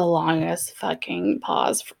like the longest fucking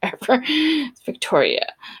pause forever. It's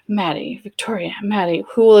Victoria, Maddie,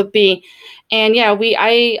 who will it be? And yeah,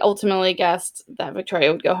 I ultimately guessed that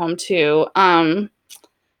Victoria would go home too.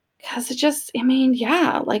 Because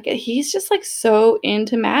like he's just like so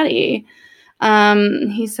into Maddie.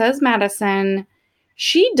 He says Madison,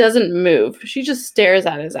 she doesn't move. She just stares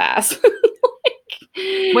at his ass.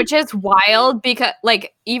 Which is wild because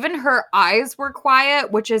like even her eyes were quiet,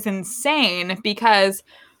 which is insane because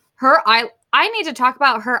I need to talk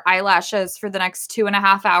about her eyelashes for the next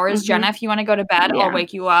 2.5 hours. Jenna, if you want to go to bed, I'll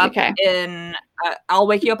wake you up I'll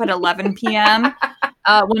wake you up at 11 p.m.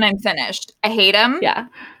 When I'm finished. I hate them. Yeah.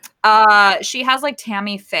 She has like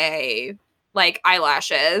Tammy Faye like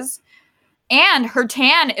eyelashes, and her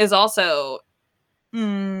tan is also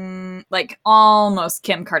like almost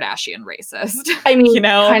Kim Kardashian racist. I mean,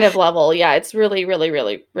 kind of level. Yeah, it's really, really,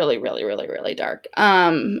 really, really, really, really, really dark.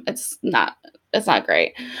 It's not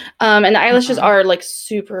great. And the eyelashes are like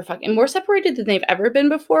super fucking more separated than they've ever been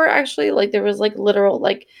before. Actually, like there was like literal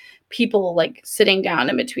like people like sitting down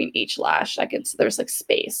in between each lash. Like there's like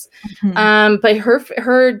space. But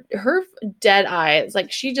her dead eyes, like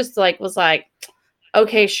she just like was like,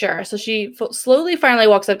 okay, sure. So she slowly finally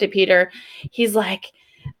walks up to Peter. He's like,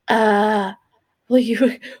 will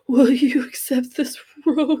you accept this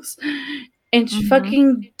rose? And she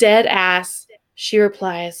fucking dead ass, she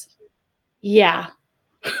replies, yeah.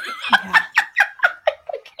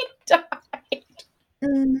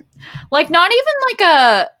 Like not even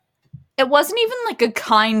like it wasn't even like a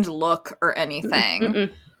kind look or anything.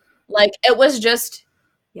 Like it was just,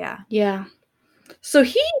 yeah. So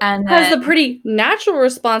he has the pretty natural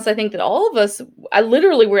response, I think, that all of us, I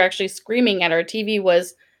literally were actually screaming at our TV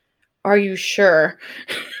was, are you sure?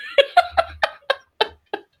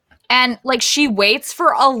 And like she waits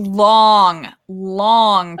for a long,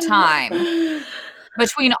 long time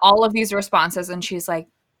between all of these responses, and she's like,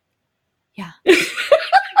 yeah.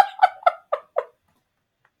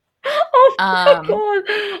 Oh my God.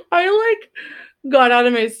 I like got out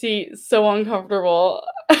of my seat so uncomfortable.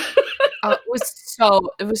 It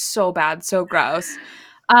was so bad, so gross.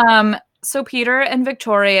 So Peter and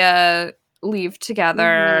Victoria leave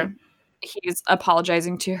together. He's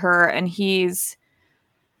apologizing to her, and he's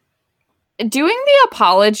doing the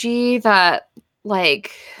apology that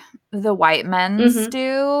like the white men's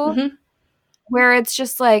do, where it's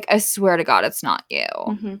just like, I swear to God, it's not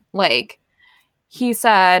you. Like he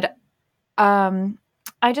said,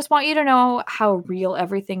 I just want you to know how real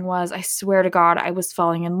everything was. I swear to God, I was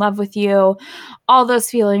falling in love with you. All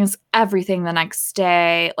those feelings, everything the next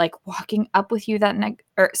day, like waking up with you that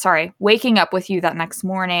next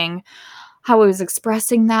morning, how I was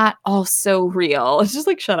expressing that, all so real. It's just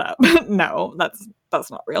like, shut up. No,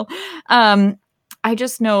 that's not real. I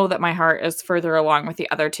just know that my heart is further along with the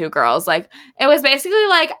other two girls. Like, it was basically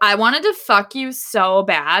like, I wanted to fuck you so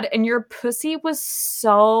bad, and your pussy was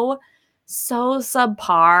so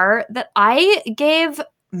subpar that I gave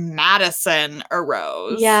Madison a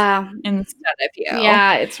rose. Yeah. Instead of you.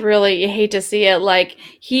 Yeah, it's really, you hate to see it. Like,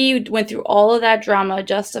 he went through all of that drama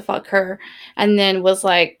just to fuck her, and then was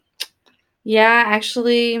like, yeah,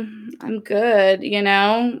 actually, I'm good, you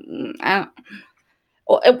know?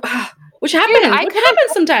 Which happens. It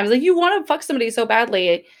happens sometimes. Like, you want to fuck somebody so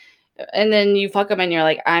badly, and then you fuck them, and you're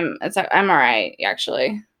like, I'm all right,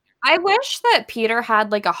 actually. I wish that Peter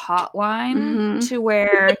had like a hotline to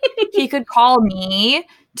where he could call me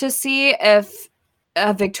to see if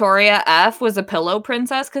Victoria F was a pillow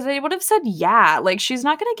princess, because they would have said yeah. Like, she's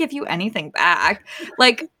not going to give you anything back.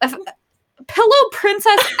 Like, pillow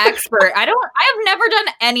princess expert. I have never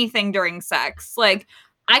done anything during sex. Like,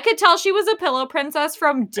 I could tell she was a pillow princess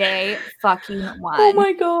from day fucking one. Oh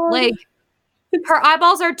my God. Like, her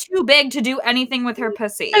eyeballs are too big to do anything with her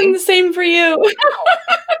pussy. And the same for you.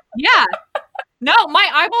 Yeah. No, my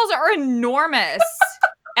eyeballs are enormous.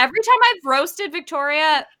 Every time I've roasted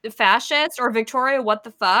Victoria fascist or Victoria what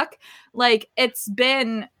the fuck, like, I've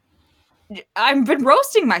been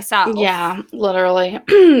roasting myself. Yeah, literally.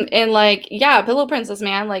 And like, yeah, pillow princess,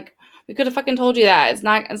 man. Like, we could have fucking told you that. It's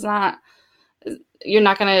not, you're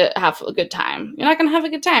not going to have a good time. You're not going to have a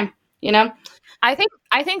good time, you know? I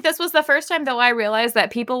think this was the first time, though, I realized that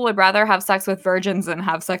people would rather have sex with virgins than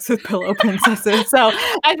have sex with pillow princesses. So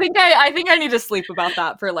I think I need to sleep about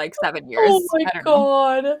that for like 7 years. Oh my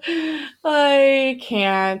God. I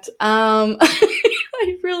can't.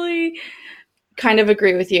 I really kind of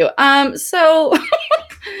agree with you. So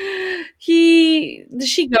she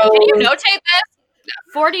goes. Can you notate this?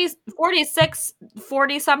 46,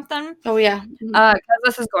 40 something. Oh yeah. Because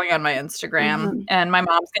this is going on my Instagram, and my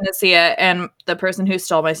mom's gonna see it, and the person who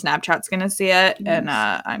stole my Snapchat's gonna see it, and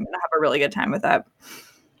I'm gonna have a really good time with it.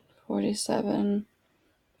 47,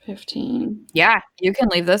 15. Yeah, you can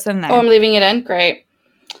leave this in there. Oh, I'm leaving it in. Great.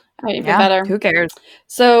 Even better. Who cares?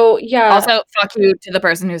 So yeah. Also, fuck you to the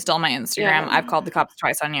person who stole my Instagram. I've called the cops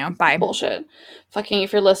twice on you. Bye. Bullshit. Fucking,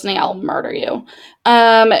 if you're listening, I'll murder you.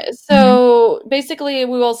 So basically,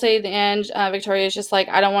 we will say at the end, Victoria's just like,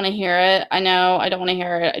 I don't want to hear it. I know, I don't want to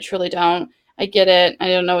hear it. I truly don't. I get it. I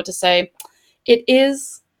don't know what to say. It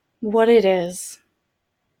is what it is.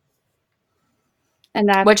 And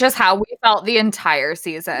that, which is how we felt the entire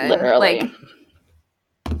season. Literally. Like,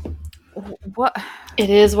 what? It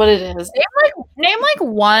is what it is. Name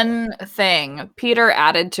one thing Peter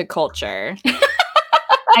added to culture.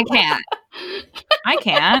 I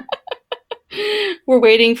can't. We're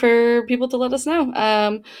waiting for people to let us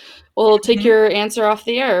know. We'll take your answer off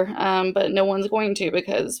the air, but no one's going to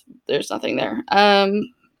because there's nothing there.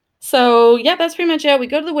 So yeah, that's pretty much it. We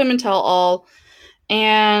go to the Women Tell All,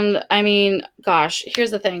 and I mean, gosh,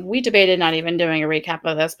 here's the thing. We debated not even doing a recap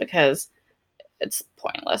of this because it's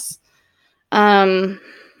pointless.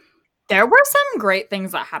 There were some great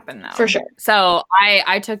things that happened, though. For sure. So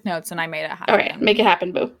I took notes and I made it happen. All right, make it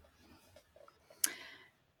happen, boo.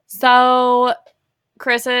 So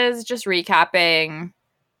Chris is just recapping.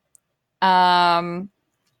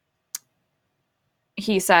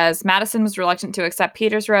 He says Madison was reluctant to accept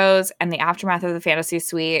Peter's rose and the aftermath of the fantasy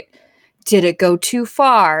suite. Did it go too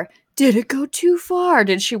far? Did it go too far?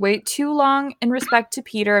 Did she wait too long in respect to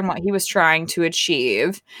Peter and what he was trying to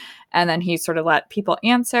achieve? And then he sort of let people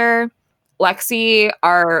answer. Lexi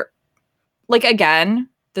again,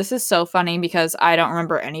 this is so funny because I don't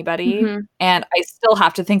remember anybody. And I still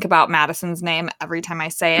have to think about Madison's name every time I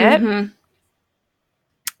say it.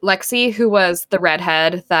 Lexi, who was the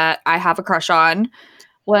redhead that I have a crush on,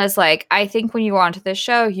 was like, I think when you go onto this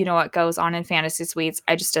show, you know what goes on in fantasy suites.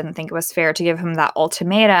 I just didn't think it was fair to give him that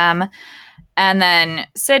ultimatum. And then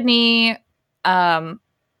Sydney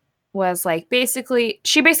was like,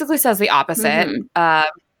 she basically says the opposite.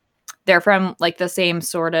 They're from like the same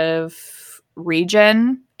sort of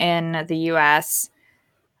region in the US.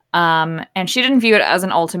 And she didn't view it as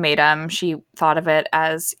an ultimatum. She thought of it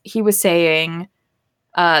as he was saying,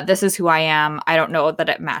 this is who I am. I don't know that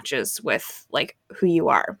it matches with like who you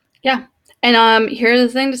are. Yeah. And here's the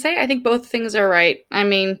thing to say. I think both things are right. I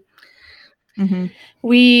mean,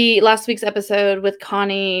 last week's episode with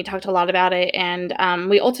Connie talked a lot about it, and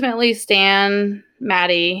we ultimately stan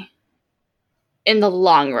Maddie in the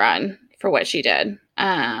long run for what she did.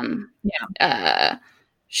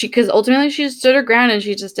 Because ultimately she stood her ground and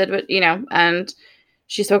she just did what, and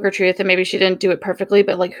she spoke her truth, and maybe she didn't do it perfectly,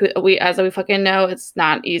 but like as we fucking know, it's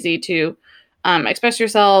not easy to express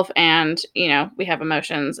yourself, and we have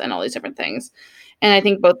emotions and all these different things. And I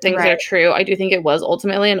think both things are true. I do think it was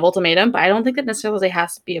ultimately an ultimatum, but I don't think it necessarily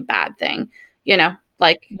has to be a bad thing.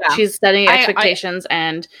 She's setting expectations,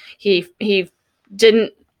 and he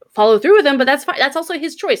didn't follow through with them, but that's fine. That's also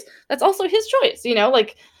his choice. They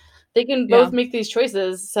can both make these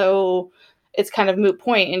choices. So it's kind of moot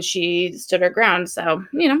point, and she stood her ground. So,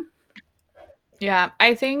 Yeah,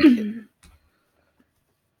 I think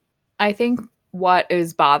what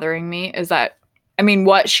is bothering me is that,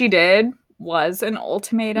 what she did was an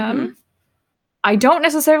ultimatum. I don't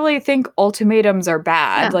necessarily think ultimatums are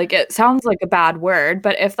bad. Yeah. Like, it sounds like a bad word,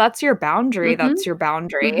 but if that's your boundary, that's your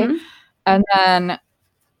boundary. And then,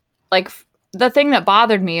 like, the thing that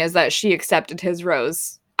bothered me is that she accepted his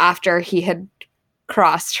rose after he had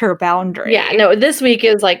crossed her boundary. Yeah, no, this week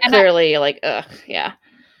is like clearly yeah.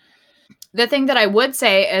 The thing that I would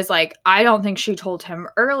say is, like, I don't think she told him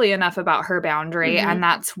early enough about her boundary, and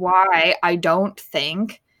that's why I don't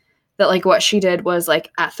think that, like, what she did was, like,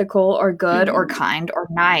 ethical or good or kind or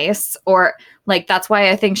nice, or, like, that's why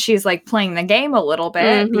I think she's, like, playing the game a little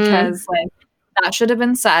bit, because, like, that should have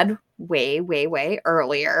been said way, way, way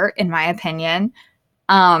earlier, in my opinion.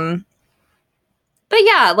 But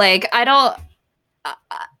yeah, like, I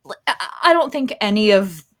don't think any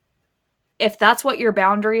of, if that's what your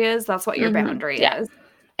boundary is, that's what your boundary is.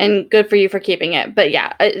 And good for you for keeping it. But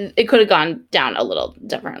yeah, it could have gone down a little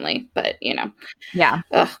differently, but Yeah.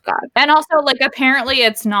 Oh God. And also, like, apparently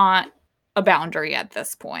it's not a boundary at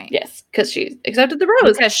this point. Yes, because she accepted the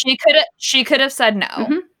rose. Because she could have said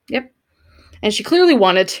no. Yep. And she clearly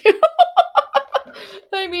wanted to.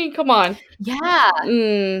 I mean, come on. Yeah.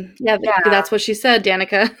 Yeah, that's what she said,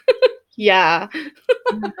 Danica. Yeah.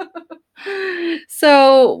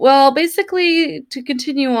 So, well, basically, to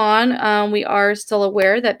continue on, we are still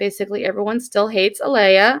aware that basically everyone still hates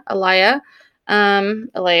Alaya.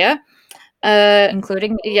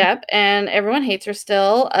 Including me. Yep, and everyone hates her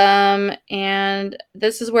still. And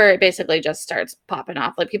this is where it basically just starts popping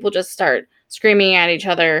off. Like people just start screaming at each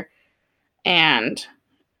other, and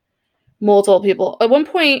multiple people. At one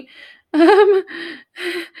point,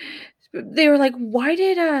 they were like, why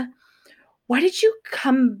did you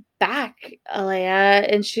come back, Alea?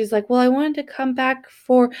 And she's like, well, I wanted to come back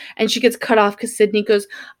and she gets cut off because Sydney goes,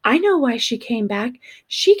 I know why she came back.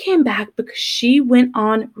 She came back because she went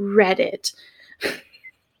on Reddit.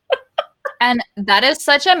 And that is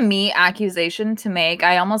such a me accusation to make.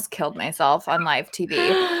 I almost killed myself on live TV.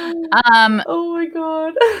 Oh my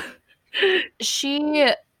God.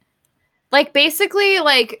 She, like, basically,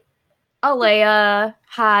 like, Alea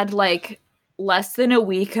had, like, less than a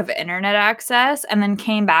week of internet access and then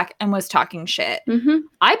came back and was talking shit. Mm-hmm.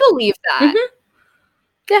 I believe that. Mm-hmm.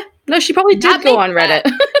 Yeah. No, she probably did go on Reddit.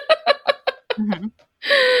 Mm-hmm.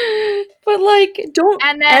 But like, don't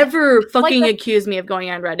then, ever fucking accuse me of going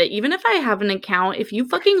on Reddit. Even if I have an account, if you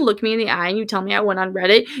fucking look me in the eye and you tell me I went on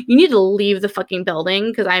Reddit, you need to leave the fucking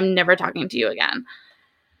building because I'm never talking to you again.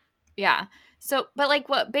 Yeah. So, but like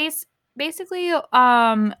what basically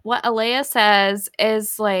what Alea says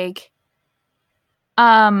is like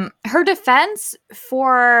her defense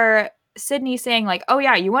for Sydney saying like, oh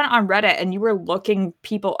yeah, you went on Reddit and you were looking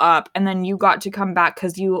people up and then you got to come back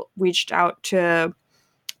because you reached out to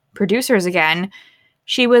producers again.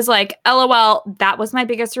 She was like, LOL, that was my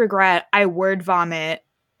biggest regret. I word vomit.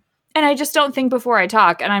 And I just don't think before I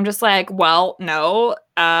talk. And I'm just like, well, no,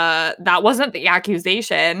 that wasn't the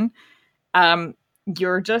accusation. You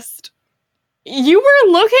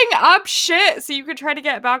were looking up shit so you could try to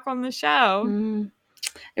get back on the show.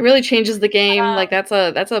 It really changes the game. Like that's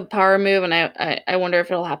a power move, and I wonder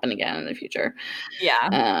if it'll happen again in the future.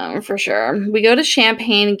 Yeah, for sure. We go to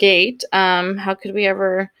Champagne Gate. How could we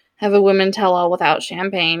ever have a women tell all without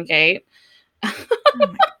Champagne Gate?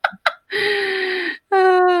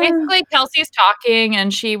 Basically, Kelsey's talking,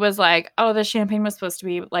 and she was like, "Oh, the champagne was supposed to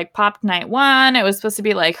be like popped night one. It was supposed to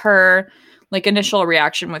be like her like initial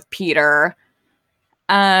reaction with Peter."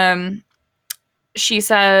 She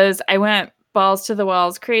says, "I went balls to the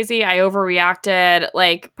walls crazy. I overreacted.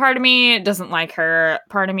 Like, part of me doesn't like her.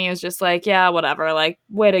 Part of me is just like, yeah, whatever. Like,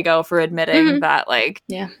 way to go for admitting that. Like,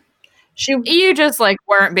 yeah, you just like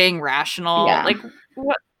weren't being rational. Yeah. Like,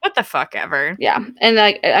 what the fuck ever." Yeah, and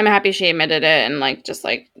like I'm happy she admitted it and like just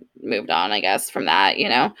like moved on, I guess, from that, you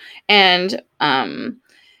know. And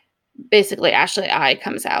basically Ashley I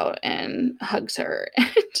comes out and hugs her and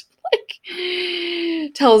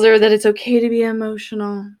like tells her that it's okay to be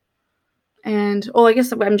emotional. And I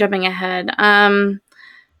guess I'm jumping ahead. But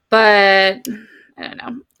I don't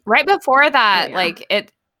know. Right before that,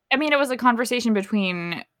 it was a conversation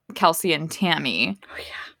between Kelsey and Tammy. Oh yeah.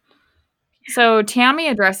 So Tammy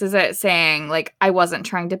addresses it saying, like, I wasn't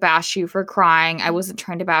trying to bash you for crying. I wasn't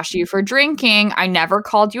trying to bash you for drinking. I never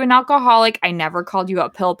called you an alcoholic. I never called you a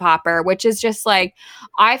pill popper, which is just like,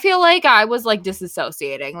 I feel like I was like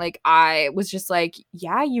disassociating. Like, I was just like,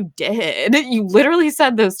 yeah, you did. You literally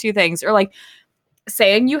said those two things. Or like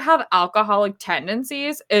saying you have alcoholic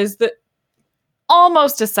tendencies is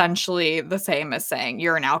almost essentially the same as saying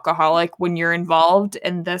you're an alcoholic when you're involved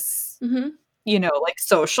in this like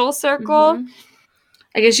social circle.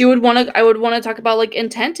 I guess I would want to talk about like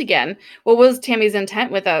intent again. What was Tammy's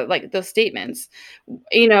intent with like those statements?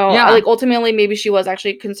 You know, like ultimately maybe she was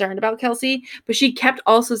actually concerned about Kelsey, but she kept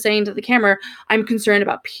also saying to the camera, I'm concerned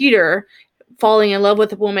about Peter falling in love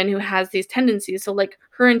with a woman who has these tendencies. So like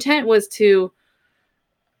her intent was to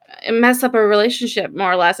mess up a relationship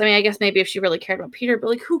more or less. I mean, I guess maybe if she really cared about Peter, but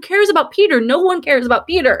like who cares about Peter? No one cares about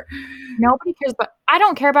Peter. Nobody cares, but I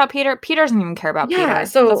don't care about Peter. Peter doesn't even care about Peter.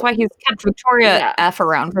 So that's why he's kept Victoria F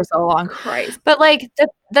around for so long. Christ. But like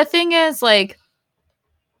the thing is, like,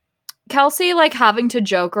 Kelsey like having to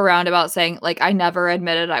joke around about saying like I never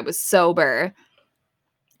admitted I was sober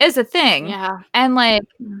is a thing. Yeah. And like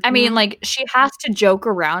I mean, like she has to joke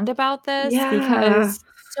around about this because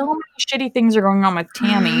so many shitty things are going on with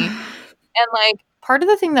Tammy. And like part of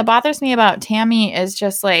the thing that bothers me about Tammy is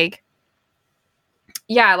just like,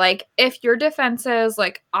 yeah, like if your defense is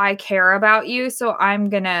like, I care about you, so I'm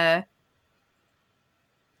gonna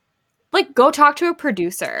like go talk to a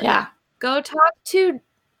producer. Yeah. Go talk to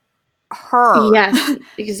her. Yes,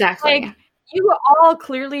 exactly. Like you all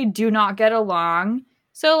clearly do not get along.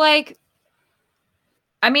 So like,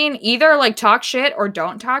 I mean, either like talk shit or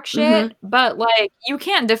don't talk shit, but like you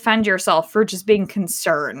can't defend yourself for just being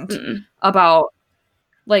concerned about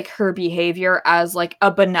like her behavior as like a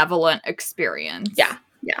benevolent experience. Yeah.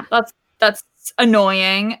 That's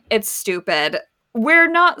annoying. It's stupid. We're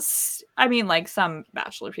not I mean, like, some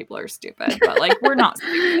Bachelor people are stupid, but like we're not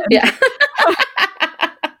stupid. Yeah.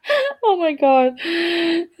 Oh my god.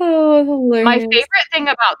 Oh, hilarious. My favorite thing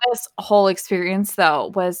about this whole experience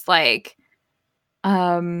though was like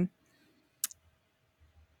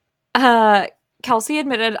Kelsey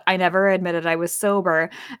admitted, I never admitted I was sober.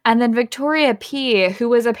 And then Victoria P, who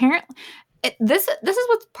was apparently this is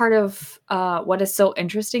what's part of what is so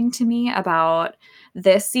interesting to me about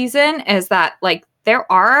this season is that like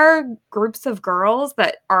there are groups of girls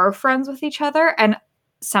that are friends with each other, and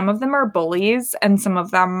some of them are bullies and some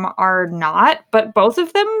of them are not, but both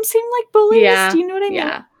of them seem like bullies. Yeah. Do you know what I mean?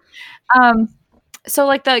 Yeah. So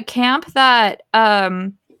like the camp that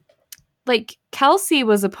like Kelsey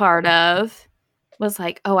was a part of was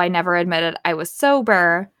like, oh, I never admitted I was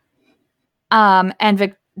sober.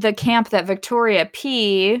 And the camp that Victoria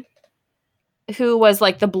P, who was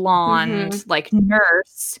like the blonde like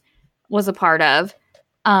nurse, was a part of,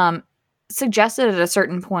 suggested at a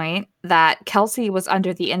certain point that Kelsey was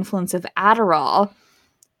under the influence of Adderall.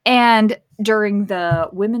 And during the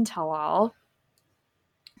Women Tell All,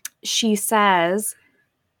 she says,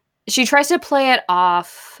 she tries to play it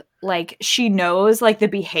off like she knows like the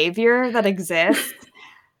behavior that exists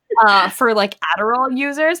for like Adderall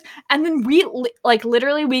users. And then we like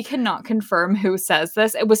literally we cannot confirm who says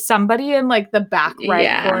this. It was somebody in like the back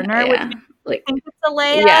right corner. Yeah. Which Like, I think it's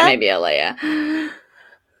Alea. yeah, maybe Alea.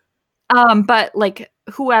 But like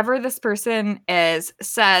whoever this person is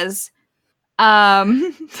says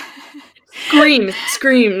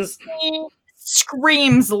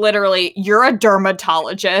screams literally, you're a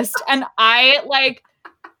dermatologist. And I've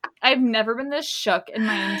never been this shook in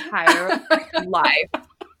my entire life.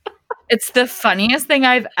 It's the funniest thing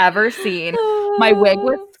I've ever seen. My wig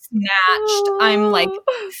was snatched. I'm like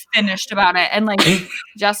finished about it. And like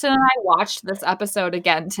Justin and I watched this episode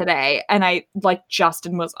again today, and I like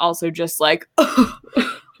Justin was also just like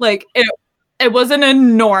like it was an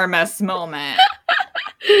enormous moment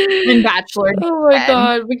in Bachelor. Oh my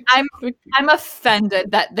god. I'm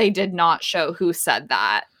offended that they did not show who said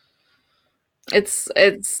that. It's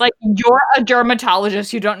like, you're a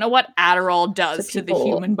dermatologist. You don't know what Adderall does to the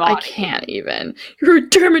human body. I can't even. You're a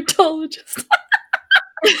dermatologist.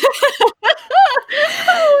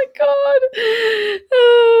 Oh my god.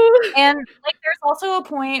 And like there's also a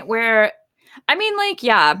point where I mean like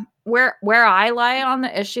where I lie on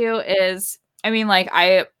the issue is, I mean like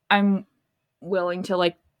I'm willing to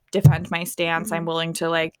like defend my stance. I'm willing to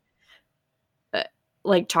like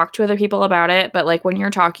talk to other people about it, but like when you're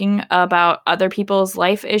talking about other people's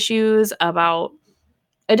life issues, about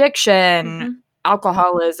addiction,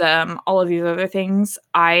 alcoholism, all of these other things,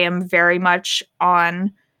 I am very much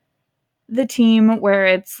on the team where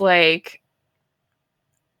it's like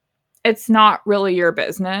it's not really your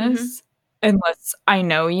business unless I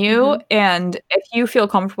know you, and if you feel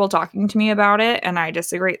comfortable talking to me about it and I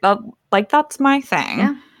disagree, that's my thing.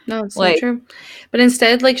 Yeah. No, it's so true. But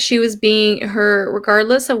instead, like, she was being her,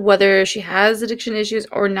 regardless of whether she has addiction issues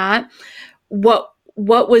or not, what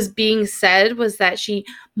was being said was that she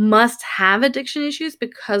must have addiction issues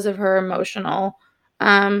because of her emotional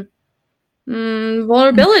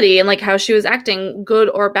vulnerability and like how she was acting, good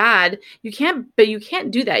or bad. You can't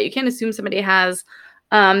do that. You can't assume somebody has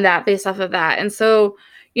that based off of that. And so,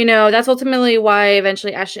 you know, that's ultimately why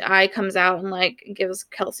eventually Ashley I comes out and like gives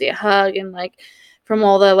Kelsey a hug, and like from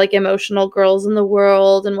all the like emotional girls in the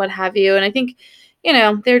world and what have you. And I think, you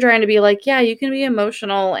know, they're trying to be like, yeah, you can be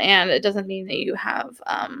emotional and it doesn't mean that you have,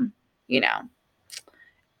 you know,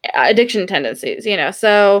 addiction tendencies, you know?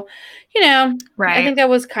 So, you know, right. I think that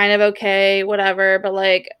was kind of okay, whatever. But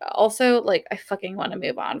like, also like, I fucking want to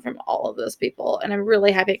move on from all of those people. And I'm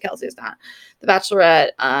really happy Kelsey's not the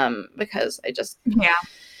Bachelorette, because I just, I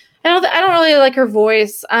don't really like her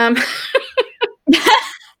voice.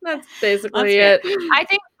 That's basically it. I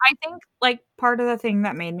think like part of the thing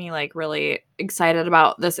that made me like really excited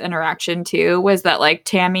about this interaction too was that like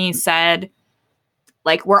Tammy said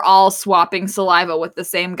like we're all swapping saliva with the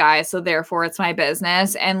same guy, so therefore it's my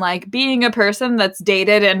business. And like being a person that's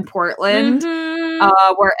dated in Portland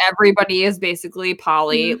where everybody is basically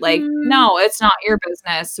poly, like no, it's not your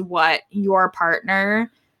business what your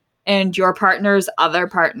partner and your partner's other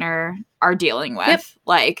partner are dealing with.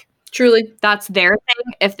 Like truly, that's their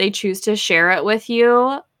thing. If they choose to share it with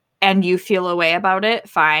you and you feel a way about it,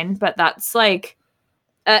 fine. But that's like,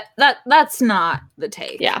 that's not the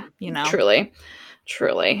take. Yeah, you know, truly.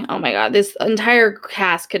 Truly. Oh my God. This entire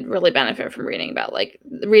cast could really benefit from reading about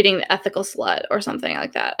reading The Ethical Slut or something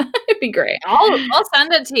like that. It'd be great. I'll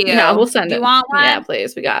send it to you. Yeah, we'll send it. Do you want one? Yeah,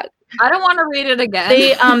 please. We got. I don't want to read it again.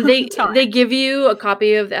 They give you a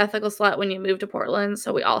copy of The Ethical Slut when you move to Portland,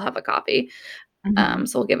 so we all have a copy.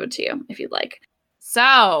 So we'll give it to you if you'd like.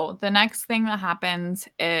 So the next thing that happens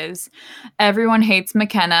is everyone hates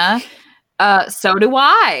McKenna. So do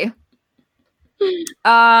I.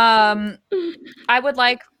 Actually,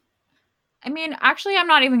 I'm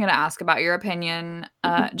not even going to ask about your opinion,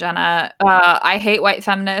 Jenna. I hate white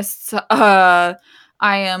feminists. I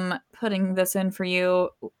am putting this in for you.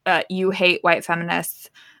 You hate white feminists.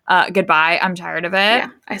 Goodbye. I'm tired of it. Yeah,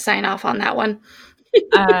 I sign off on that one.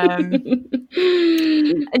 Just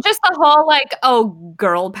the whole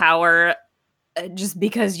girl power just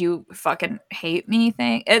because you fucking hate me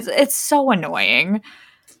thing. It's so annoying.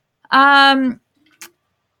 The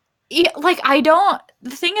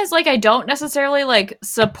thing is, I don't necessarily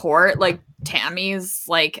support Tammy's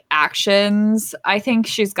actions. I think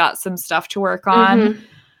she's got some stuff to work on.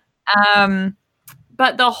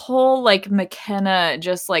 But the whole McKenna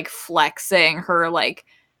just flexing her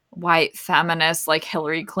white feminist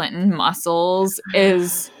Hillary Clinton muscles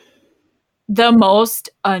is the most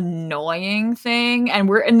annoying thing. And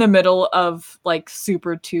we're in the middle of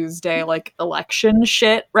Super Tuesday election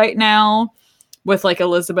shit right now with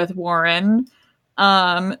Elizabeth Warren.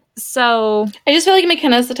 So I just feel like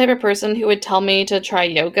McKenna's the type of person who would tell me to try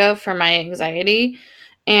yoga for my anxiety,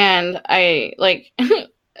 and I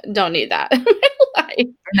don't need that.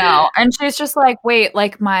 No, and she's just wait,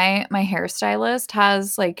 my hairstylist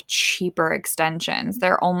has cheaper extensions.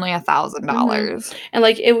 They're only $1,000. And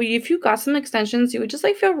if you got some extensions, you would just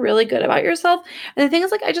feel really good about yourself. And the thing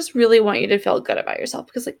is I just really want you to feel good about yourself,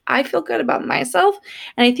 because I feel good about myself,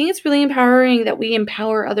 and I think it's really empowering that we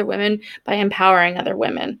empower other women by empowering other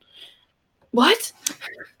women. What?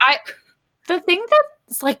 The thing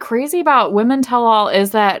that's crazy about Women Tell All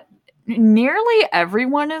is that nearly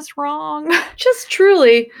everyone is wrong. Just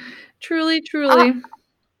truly.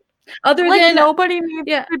 Other than nobody needs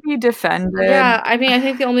to be defended. Yeah, I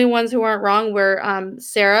think the only ones who weren't wrong were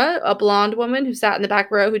Sarah, a blonde woman who sat in the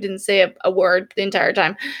back row who didn't say a word the entire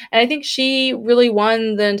time. And I think she really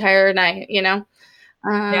won the entire night, Yeah.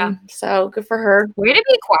 So good for her. Way to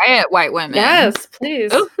be quiet, white women. Yes,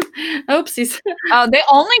 please. Oopsies. The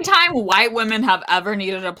only time white women have ever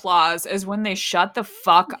needed applause is when they shut the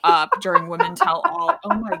fuck up during Women Tell All.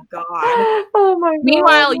 Oh my god. Oh my god.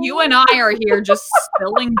 Meanwhile, you and I are here just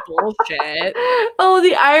spilling bullshit. Oh,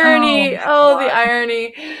 the irony. Oh, the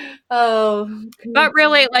irony. Oh. But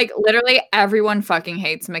really, literally everyone fucking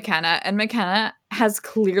hates McKenna, and McKenna has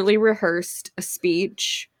clearly rehearsed a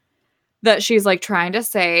speech that she's trying to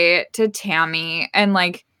say to Tammy, and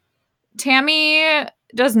Tammy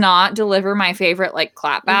does not deliver my favorite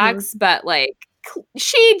clapbacks, but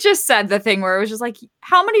she just said the thing where it was just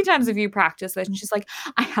how many times have you practiced this? And she's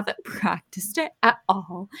I haven't practiced it at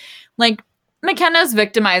all. McKenna's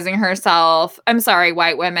victimizing herself. I'm sorry,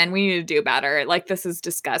 white women, we need to do better. This is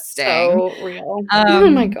disgusting. So real.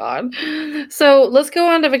 Oh my god. So let's go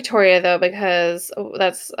on to Victoria though, because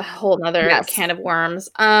that's a whole nother can of worms.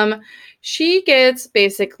 She gets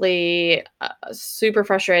basically super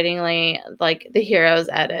frustratingly the hero's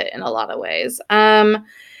edit in a lot of ways.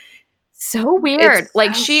 So weird.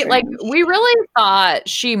 We really thought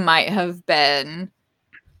she might have been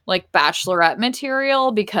Bachelorette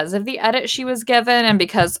material because of the edit she was given and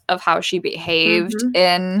because of how she behaved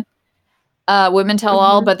in Women Tell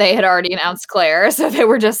All, but they had already announced Claire, so they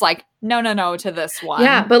were just no to this one.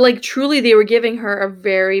 Yeah, but truly they were giving her a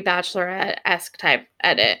very Bachelorette-esque type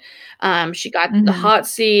edit. She got the hot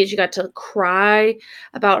seat. She got to cry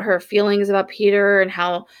about her feelings about Peter and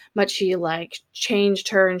how much he changed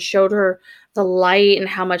her and showed her the light and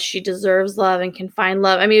how much she deserves love and can find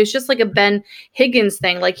love. It was just a Ben Higgins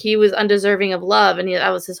thing. He was undeserving of love, and that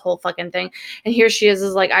was his whole fucking thing. And here she is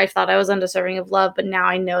I thought I was undeserving of love, but now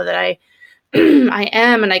I know that I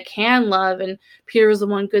am, and I can love, and Peter was the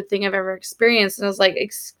one good thing I've ever experienced. And I was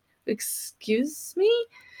excuse me?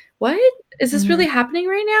 What? Is this really happening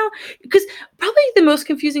right now? Because probably the most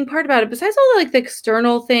confusing part about it, besides all the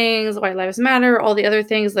external things, White Lives Matter, all the other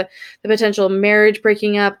things, the potential marriage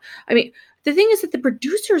breaking up. The thing is that the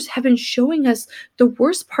producers have been showing us the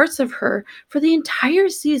worst parts of her for the entire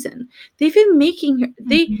season. They've been making her,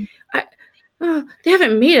 they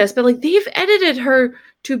haven't made us, but they've edited her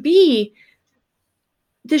to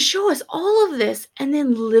show us all of this, and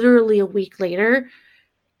then literally a week later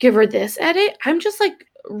give her this edit. I'm just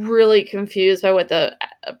really confused by what the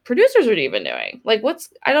producers are even doing.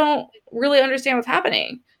 I don't really understand what's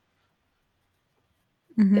happening.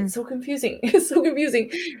 It's so confusing. It's so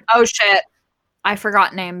confusing. Oh shit. I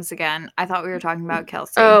forgot names again. I thought we were talking about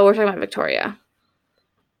Kelsey. Oh, we're talking about Victoria.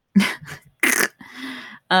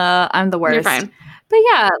 I'm the worst. You're fine. But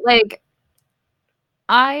yeah, like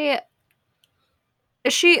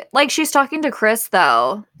she's talking to Chris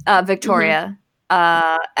though. Victoria.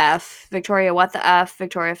 Victoria, what the F,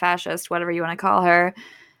 Victoria fascist, whatever you want to call her.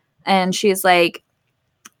 And she's like,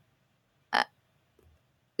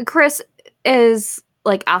 Chris is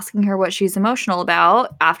like asking her what she's emotional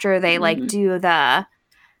about after they like do the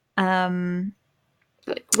recap,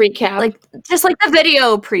 like just like the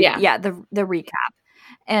video the recap.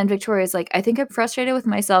 And Victoria's like, I think I'm frustrated with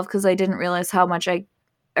myself because I didn't realize how much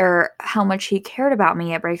he cared about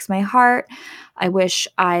me. It breaks my heart. I wish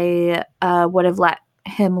I would have let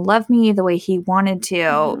him love me the way he wanted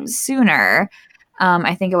to sooner.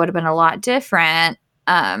 I think it would have been a lot different.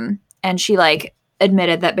 And she like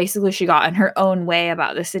admitted that basically she got in her own way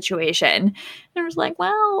about the situation. And I was like,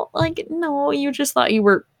 well, like, no, you just thought you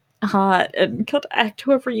were hot and could act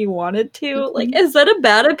however you wanted to. Like, is that a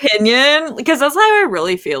bad opinion? Because that's how I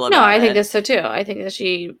really feel about it. No, I think that's so too. I think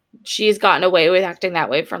that she's gotten away with acting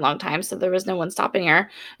that way for a long time, so there was no one stopping her.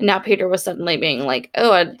 And now Peter was suddenly being like,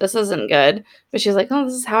 oh, this isn't good. But she's like, oh,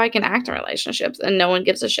 this is how I can act in relationships, and no one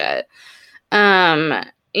gives a shit.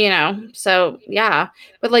 You know, so yeah.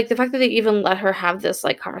 But like the fact that they even let her have this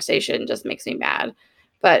like conversation just makes me mad.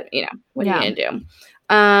 But you know, what are you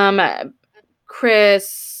gonna do?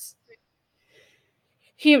 Chris,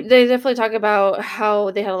 they definitely talk about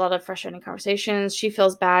how they had a lot of frustrating conversations. She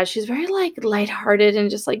feels bad. She's very like lighthearted and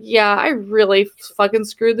just like, yeah, I really fucking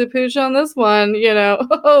screwed the pooch on this one, you know.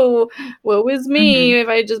 Oh, woe is me if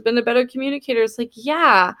I had just been a better communicator. It's like,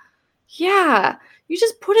 yeah, you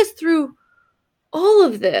just put us through all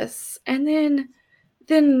of this, and then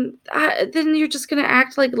you're just gonna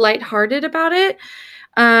act like lighthearted about it.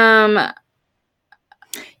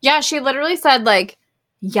 Yeah, she literally said like,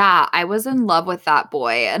 yeah, I was in love with that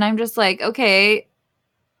boy. And I'm just like, okay,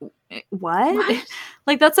 what?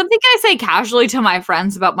 Like, that's something I say casually to my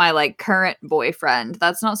friends about my like current boyfriend.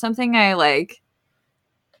 That's not something I like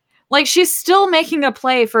she's still making a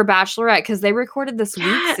play for Bachelorette because they recorded this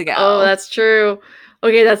weeks ago. Oh, that's true.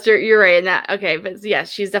 Okay, that's true. You're right in that. Okay, but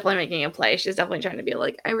yes, she's definitely making a play. She's definitely trying to be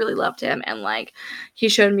like, I really loved him, and like, he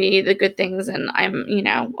showed me the good things, and I'm, you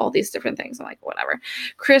know, all these different things. I'm like, whatever.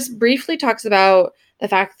 Chris briefly talks about the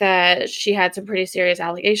fact that she had some pretty serious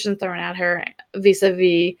allegations thrown at her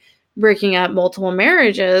vis-a-vis breaking up multiple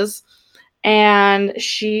marriages, and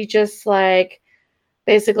she just like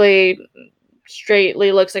basically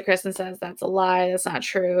straightly looks at Chris and says that's a lie, that's not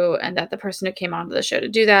true, and that the person who came onto the show to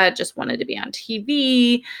do that just wanted to be on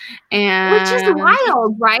TV. And which is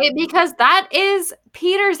wild, right? Because that is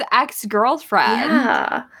Peter's ex-girlfriend.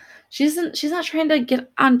 Yeah. She's not trying to get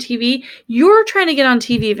on TV. You're trying to get on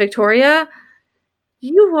TV, Victoria.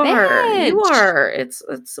 You are. Bitch. You are. It's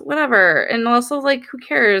whatever. And also, like, who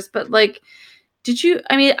cares? But like, did you?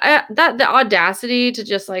 I mean, the audacity to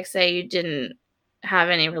just like say you didn't have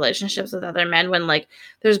any relationships with other men when like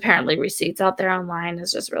there's apparently receipts out there online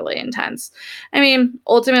is just really intense. I mean,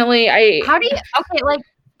 ultimately,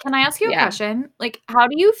 can I ask you a question? Like, how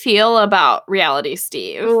do you feel about Reality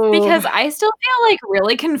Steve? Ooh. Because I still feel like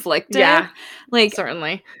really conflicted. Yeah, like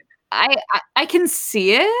certainly. I can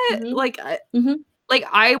see it. Like, like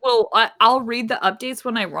I'll read the updates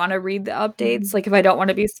when I want to read the updates. Like, if I don't want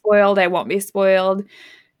to be spoiled, I won't be spoiled.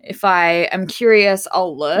 If I am curious,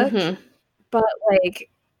 I'll look. But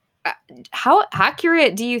like, how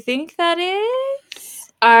accurate do you think that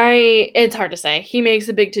is? It's hard to say. He makes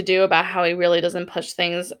a big to-do about how he really doesn't push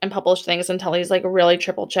things and publish things until he's like really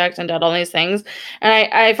triple checked and done all these things. And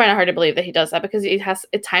I find it hard to believe that he does that because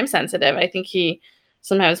it's time sensitive. I think he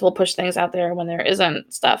sometimes will push things out there when there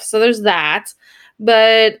isn't stuff. So there's that.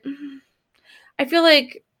 But I feel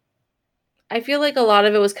like a lot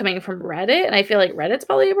of it was coming from Reddit, and I feel like Reddit's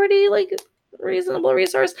probably a pretty like reasonable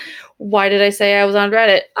resource. Why did I say I was on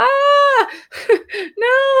Reddit?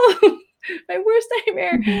 No. My worst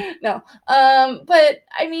nightmare. No. But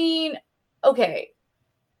I mean, okay.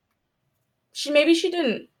 Maybe she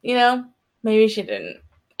didn't, you know? Maybe she didn't.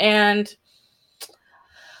 And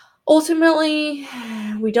ultimately,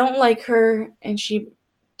 we don't like her, and she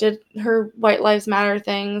did her White Lives Matter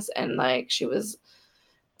things, and like she was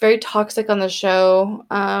very toxic on the show.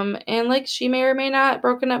 And like she may or may not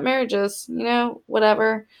broken up marriages, you know,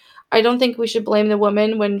 whatever. I don't think we should blame the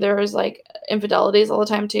woman when there's like infidelities all the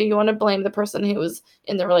time too. You want to blame the person who's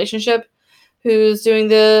in the relationship, who's doing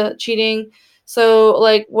the cheating. So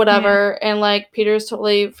like whatever. Yeah. And like Peter's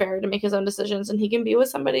totally fair to make his own decisions, and he can be with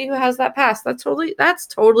somebody who has that past. That's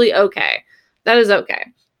totally okay. That is okay.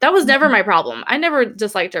 That was never my problem. I never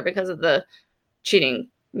disliked her because of the cheating,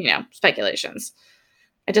 speculations.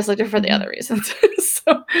 I disliked her for the other reasons.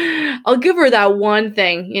 So I'll give her that one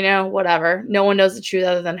thing, whatever. No one knows the truth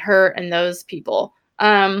other than her and those people.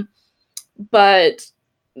 But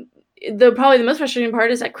probably the most frustrating part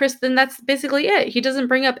is that Chris, then that's basically it. He doesn't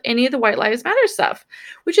bring up any of the White Lives Matter stuff,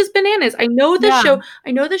 which is bananas. I know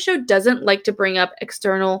the show doesn't like to bring up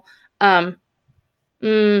external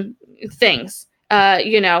things.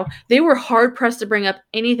 They were hard pressed to bring up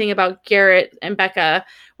anything about Garrett and Becca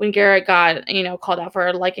when Garrett got, called out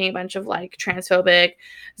for liking a bunch of like transphobic,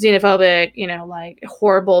 xenophobic, like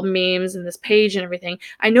horrible memes in this page and everything.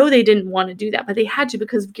 I know they didn't want to do that, but they had to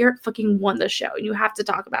because Garrett fucking won the show and you have to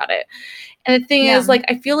talk about it. And the thing is, like,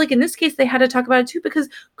 I feel like in this case they had to talk about it too because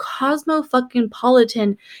Cosmo fucking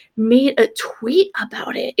Politan made a tweet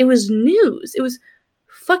about it. It was news. It was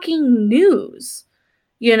fucking news,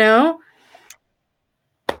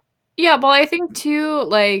 Yeah, well, I think too,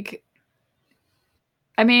 like,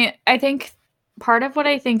 I think part of what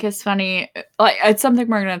I think is funny, like, it's something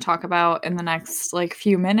we're going to talk about in the next, like,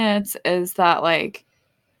 few minutes, is that, like,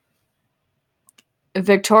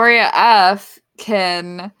 Victoria F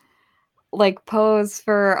can, like, pose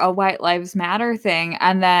for a White Lives Matter thing,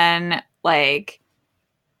 and then, like,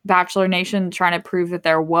 Bachelor Nation trying to prove that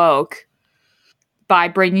they're woke by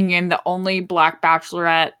bringing in the only Black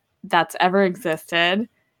Bachelorette that's ever existed,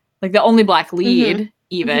 like the only Black lead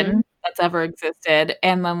even that's ever existed,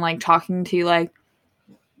 and then like talking to like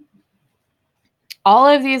all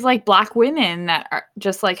of these like Black women that are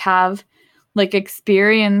just like have like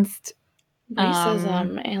experienced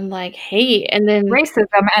racism and like hate, and then racism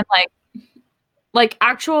and like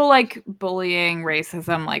actual like bullying,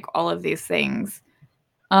 racism, like all of these things,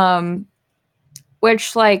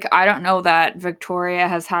 which like I don't know that Victoria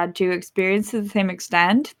has had to experience to the same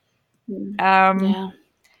extent.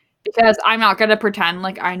 Because I'm not going to pretend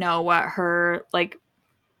like I know what her like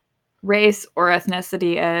race or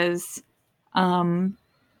ethnicity is.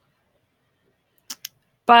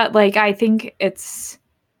 But like I think it's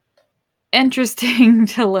interesting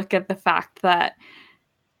to look at the fact that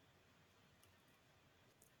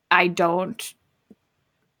I don't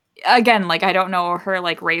know her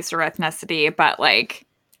like race or ethnicity, but like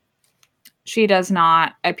she does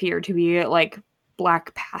not appear to be like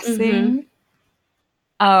Black passing.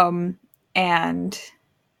 And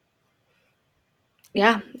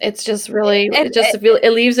yeah, it's just really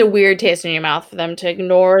it leaves a weird taste in your mouth for them to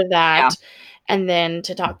ignore that and then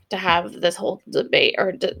to have this whole debate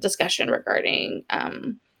or discussion regarding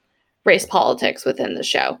race politics within the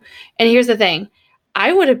show. And here's the thing,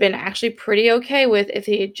 I would have been actually pretty okay with if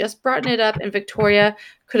he had just brought it up and Victoria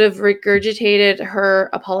could have regurgitated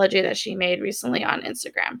her apology that she made recently on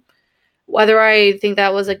Instagram. Whether I think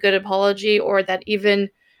that was a good apology or that even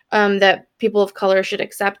that people of color should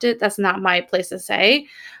accept it, that's not my place to say.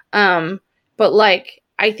 But like,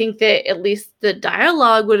 I think that at least the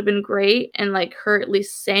dialogue would have been great, and like her at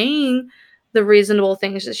least saying the reasonable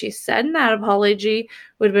things that she said in that apology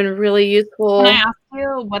would have been really useful. Can I ask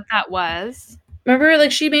you what that was? Remember,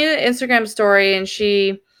 like she made an Instagram story and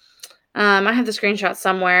she, I have the screenshot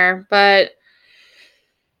somewhere, but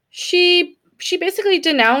she basically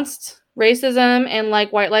denounced racism and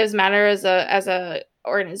like White Lives Matter as a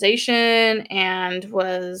organization, and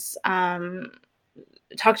was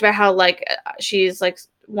talked about how like she's like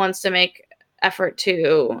wants to make effort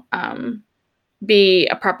to be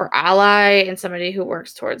a proper ally and somebody who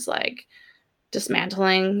works towards like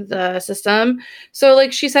dismantling the system. So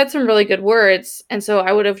like she said some really good words, and so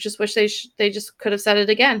I would have just wished they just could have said it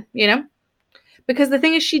again, because the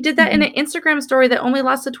thing is she did that in an Instagram story that only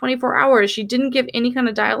lasted 24 hours. She didn't give any kind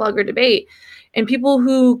of dialogue or debate, and people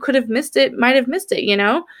who could have missed it might have missed it,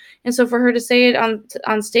 and so for her to say it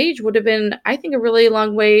on stage would have been, I think, a really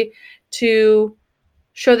long way to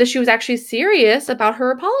show that she was actually serious about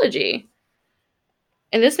her apology.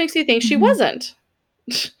 And this makes me think she wasn't.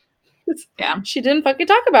 Yeah, she didn't fucking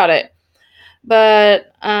talk about it,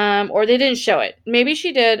 but or they didn't show it. Maybe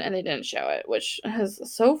she did and they didn't show it, which is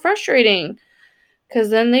so frustrating, because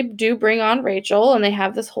then they do bring on Rachel and they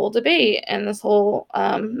have this whole debate and this whole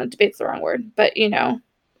debate's the wrong word, but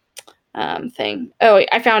thing. Oh,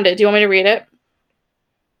 I found it. Do you want me to read it?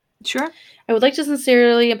 Sure. I would like to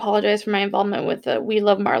sincerely apologize for my involvement with the We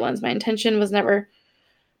Love Marlins. My intention was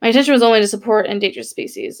only to support endangered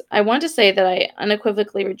species. I want to say that I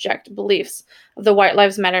unequivocally reject beliefs of the White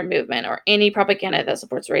Lives Matter movement or any propaganda that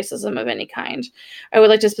supports racism of any kind. I would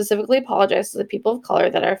like to specifically apologize to the people of color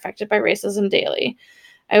that are affected by racism daily.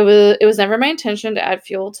 It was never my intention to add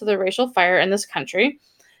fuel to the racial fire in this country.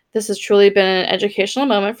 This has truly been an educational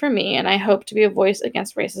moment for me, and I hope to be a voice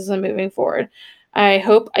against racism moving forward. I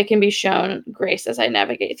hope I can be shown grace as I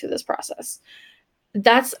navigate through this process.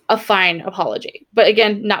 That's a fine apology. But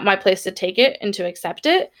again, not my place to take it and to accept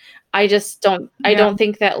it. I just don't, I don't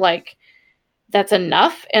think that, like, that's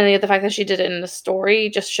enough. And the fact that she did it in the story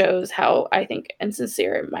just shows how, I think,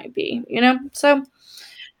 insincere it might be, you know? So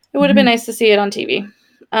it would have been nice to see it on TV.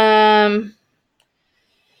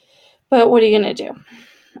 But what are you going to do?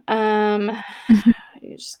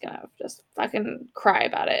 You're just going to just fucking cry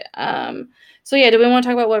about it. So yeah, do we want to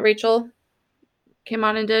talk about what Rachel came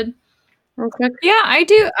on and did real quick? Yeah, I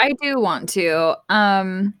do want to.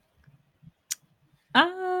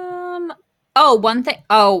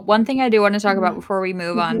 One thing I do want to talk about before we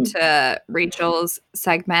move on to Rachel's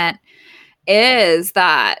segment is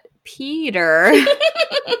that Peter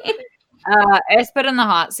is put in the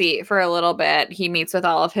hot seat for a little bit. He meets with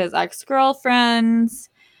all of his ex-girlfriends.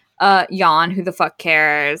 Jan, who the fuck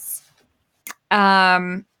cares?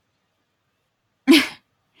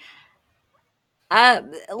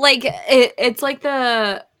 It's like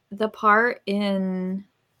the part in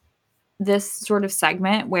this sort of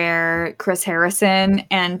segment where Chris Harrison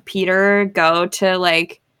and Peter go to,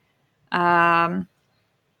 like,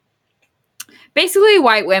 basically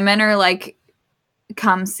white women are like,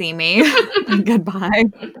 come see me. Goodbye.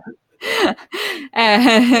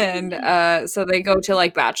 And so they go to,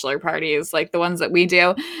 like, bachelor parties, like the ones that we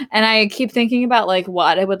do. And I keep thinking about, like,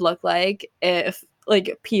 what it would look like if,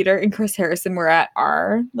 like, Peter and Chris Harrison were at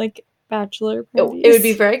our, like, bachelor parties. It would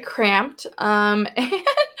be very cramped. And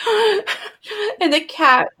the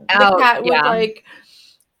cat would like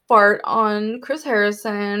fart on Chris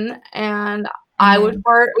Harrison, and I would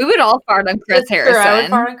fart. We would all fart on Chris Harrison. I would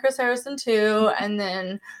fart on Chris Harrison too, and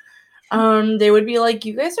then they would be like,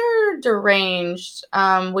 "You guys are deranged.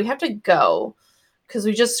 We have to go," because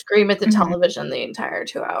we just scream at the television the entire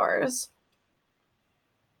 2 hours.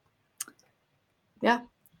 Yeah.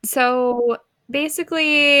 So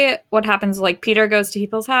basically what happens, like, Peter goes to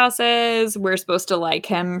people's houses. We're supposed to like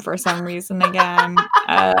him for some reason again.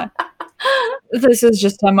 This is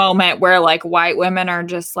just a moment where, like, white women are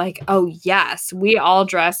just like, oh yes, we all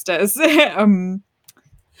dressed as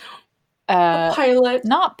pilot.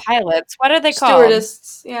 Not pilots. What are they called?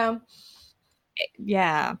 Stewardess. Yeah.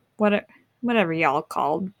 Yeah. Whatever y'all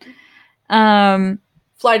called.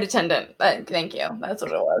 Flight attendant. Thank you. That's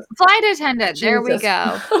what it was. Flight attendant. Jesus. There we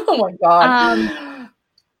go. Oh my God.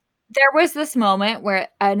 There was this moment where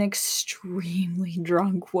an extremely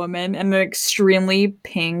drunk woman in an extremely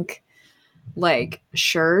pink, like,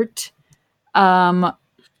 shirt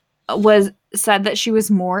was said that she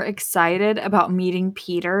was more excited about meeting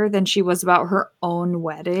Peter than she was about her own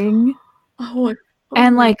wedding.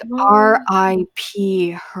 And, like,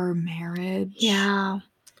 R.I.P. her marriage. Yeah.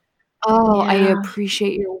 Oh, yeah. I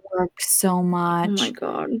appreciate your work so much. Oh my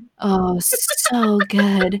God. Oh, so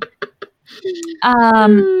good.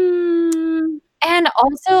 And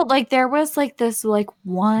also, like, there was, like, this, like,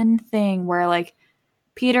 one thing where, like,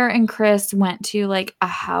 Peter and Chris went to, like, a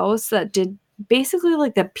house that did basically,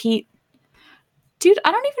 like, the Pete. Dude,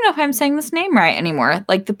 I don't even know if I'm saying this name right anymore.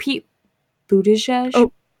 Like, the Pete Buttigieg.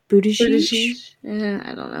 Oh, Buttigieg.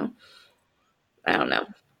 I don't know. I don't know.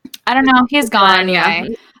 He's gone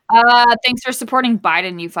anyway. Thanks for supporting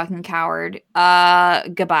Biden, you fucking coward.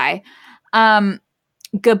 Goodbye.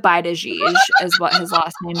 Goodbye to Gij is what his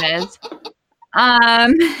last name is.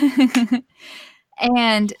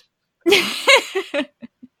 And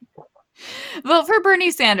vote for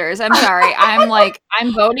Bernie Sanders. I'm sorry. I'm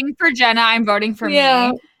voting for Jenna. I'm voting for me.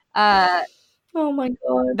 Oh my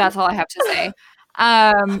God. That's all I have to say.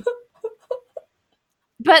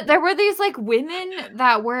 But there were these, like, women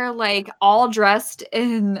that were, like, all dressed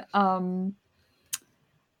in, like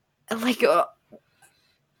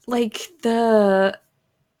the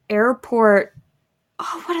airport.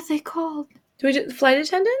 Oh, what are they called? Do we do flight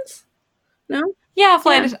attendants? No? Yeah,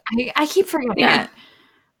 flight. Yeah. I keep forgetting it.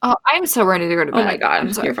 Oh, I'm so ready to go to bed. Oh my God,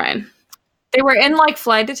 I'm sorry. You're fine. They were in, like,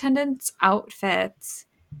 flight attendants' outfits.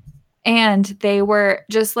 And they were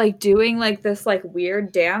just, like, doing, like, this, like,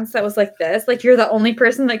 weird dance that was like this. Like, you're the only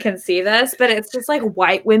person that can see this, but it's just, like,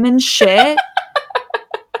 white women shit.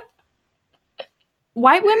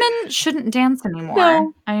 White women shouldn't dance anymore.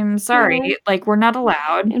 No. I'm sorry. No. Like, we're not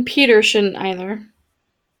allowed. And Peter shouldn't either.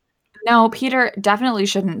 No, Peter definitely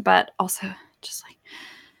shouldn't, but also just, like,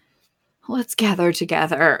 let's gather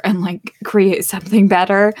together and, like, create something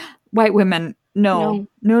better. White women, no.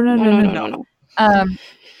 No. No.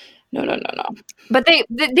 But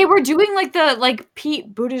they were doing, like, the, like,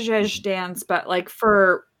 Pete Buttigieg dance, but, like,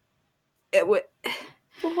 for it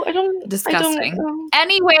Oh, I don't. Disgusting. I don't,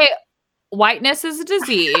 Anyway, whiteness is a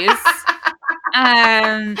disease.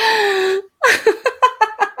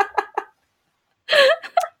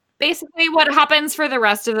 Basically, what happens for the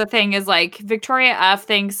rest of the thing is like Victoria F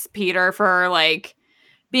thanks Peter for like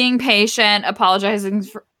being patient,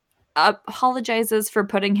 apologizes for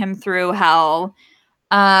putting him through hell.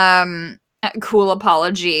 Cool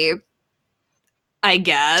apology, I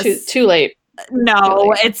guess. too late.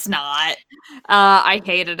 No, it's not. I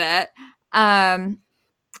hated it.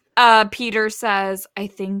 Peter says, I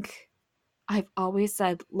think I've always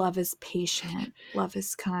said love is patient, love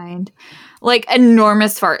is kind. Like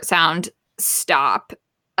enormous fart sound. Stop.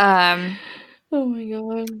 Oh my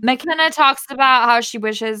god. McKenna talks about how she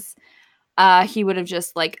wishes he would have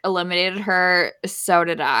just like eliminated her. So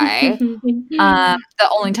did I. The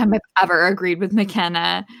only time I've ever agreed with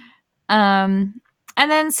McKenna. And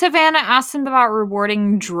then Savannah asks him about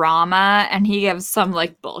rewarding drama, and he gives some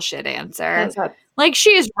like bullshit answer. Like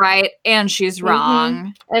she's right and she's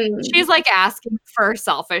wrong. And she's like asking for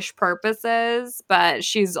selfish purposes, but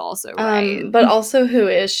she's also right. But also, who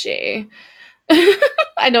is she?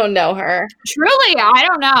 I don't know her. Truly, I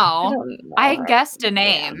don't know. I guessed a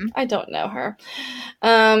name. Yeah, I don't know her.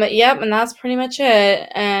 Yep, and that's pretty much it.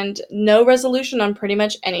 And no resolution on pretty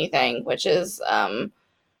much anything, which is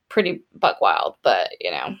pretty buck wild. But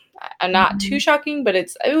you know, I'm not too shocking. But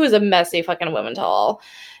it was a messy fucking women tell,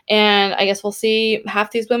 and I guess we'll see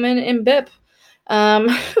half these women in BIP.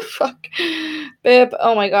 Fuck BIP.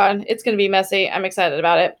 Oh my god, it's gonna be messy. I'm excited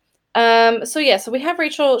about it. So we have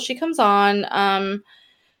Rachel. She comes on.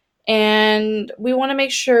 And we want to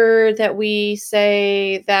make sure that we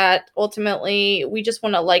say that ultimately we just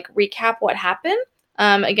want to like recap what happened.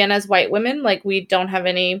 Again, as white women, like we don't have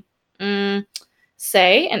any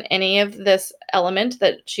say in any of this element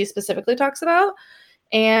that she specifically talks about.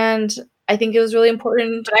 And I think it was really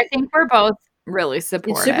important. But I think we're both really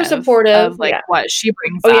supportive. Super supportive of like what she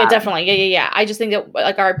brings up. Yeah, definitely. Yeah. I just think that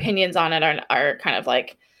like our opinions on it are kind of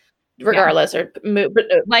like regardless or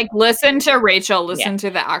like listen to Rachel, listen to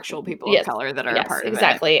the actual people of color that are a part of it.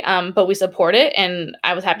 Exactly. But we support it and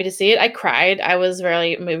I was happy to see it. I cried. I was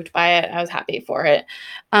really moved by it. I was happy for it.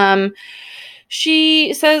 Rachel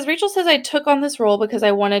says, I took on this role because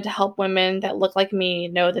I wanted to help women that look like me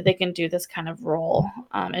know that they can do this kind of role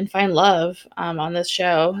and find love on this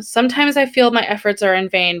show. Sometimes I feel my efforts are in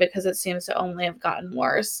vain because it seems to only have gotten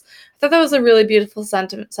worse. I thought that was a really beautiful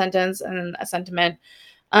sentence and a sentiment.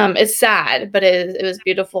 It's sad, but it was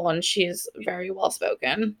beautiful, and she's very well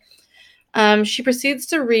spoken. She proceeds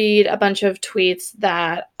to read a bunch of tweets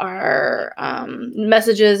that are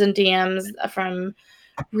messages and DMs from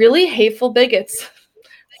really hateful bigots,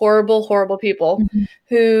 horrible people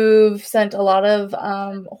who've sent a lot of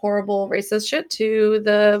horrible racist shit to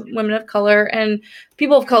the women of color and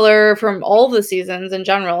people of color from all the seasons in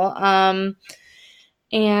general.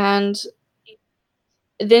 And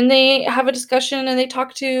then they have a discussion and they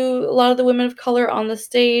talk to a lot of the women of color on the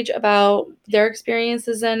stage about their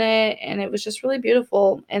experiences in it. And it was just really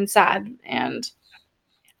beautiful and sad. And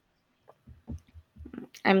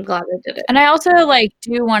I'm glad they did it. And I also like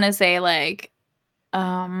do want to say like,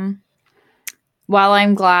 while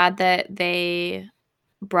I'm glad that they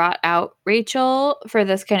brought out Rachel for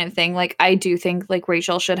this kind of thing, like I do think like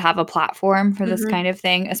Rachel should have a platform for this kind of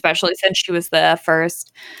thing, especially since she was the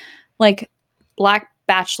first like Black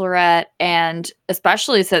Bachelorette, and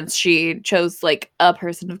especially since she chose like a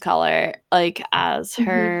person of color like as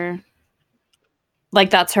her like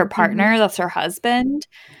that's her partner, that's her husband.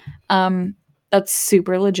 That's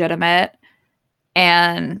super legitimate.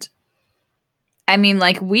 And I mean,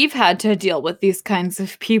 like we've had to deal with these kinds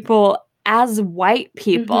of people as white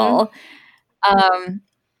people.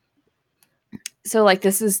 So like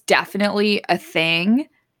this is definitely a thing.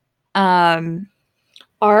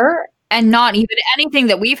 And not even anything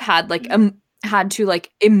that we've had like had to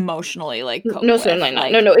like emotionally like cope no, certainly with.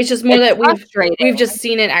 not. Like, no, it's just more that frustrating. we've just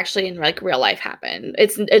seen it actually in like real life happen.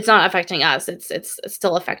 It's not affecting us. It's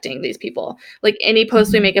still affecting these people. Like any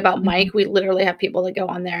post we make about Mike, we literally have people that go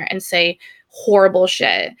on there and say horrible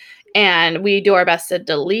shit. And we do our best to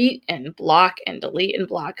delete and block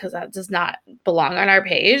because that does not belong on our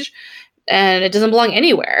page. And it doesn't belong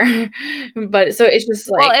anywhere. But so it's just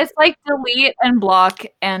like, well, it's like delete and block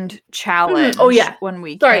and challenge. Oh yeah, when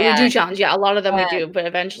we sorry, can. we do challenge. Yeah, a lot of them we do, but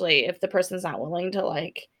eventually, if the person's not willing to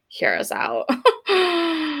like hear us out,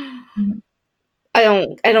 I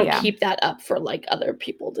don't keep that up for like other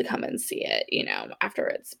people to come and see it. You know, after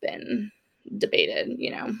it's been debated.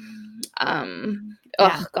 You know,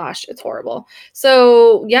 oh gosh, it's horrible.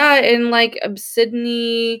 So yeah, and like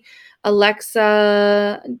Sydney.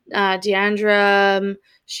 Alexa, Deandra,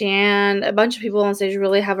 Shan, a bunch of people on stage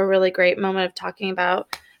really have a really great moment of talking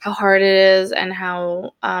about how hard it is and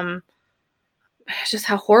how just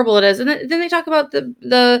how horrible it is. And then they talk about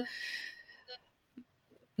the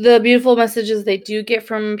beautiful messages they do get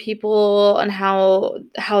from people and how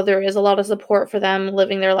there is a lot of support for them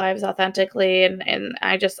living their lives authentically. And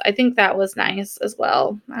I think that was nice as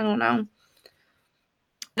well. I don't know.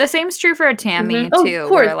 The same's true for Tammy Oh, too. of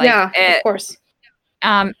course, where, like, of course.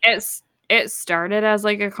 It started as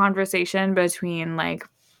like a conversation between like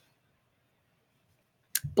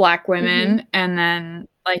Black women, and then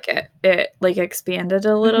like it like expanded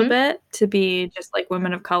a little bit to be just like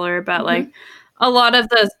women of color, but like a lot of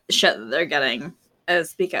the shit that they're getting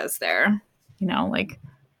is because they're, you know, like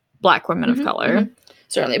Black women of color.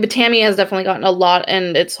 Certainly, but Tammy has definitely gotten a lot,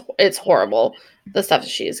 and it's horrible, the stuff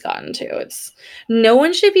she's gotten to. It's no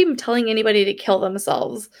one should be telling anybody to kill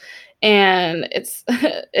themselves, and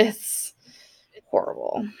it's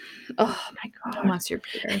horrible. Oh my god! Unless you're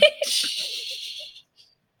Peter.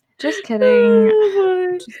 Just kidding.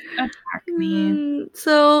 Oh, just attack me.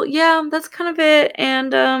 So yeah, that's kind of it,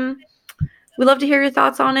 and we'd love to hear your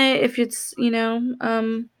thoughts on it. If it's, you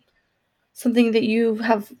know, something that you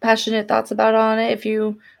have passionate thoughts about on it,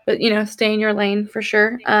 but you know, stay in your lane for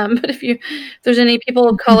sure. But if there's any people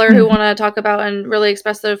of color who want to talk about and really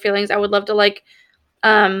express their feelings, I would love to like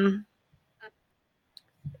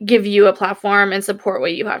give you a platform and support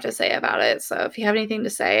what you have to say about it. So if you have anything to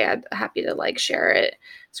say, I'd happy to like share it,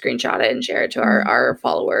 screenshot it, and share it to our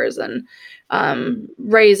followers, and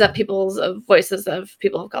raise up people's voices of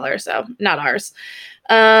people of color. So not ours.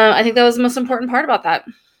 I think that was the most important part about that,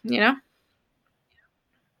 you know?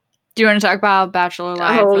 Do you want to talk about Bachelor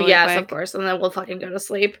Live? Oh, really yes, quick? Of course. And then we'll fucking go to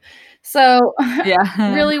sleep. So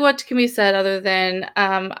yeah, really, what can be said other than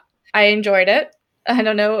I enjoyed it. I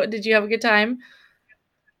don't know. Did you have a good time?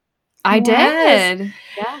 I did.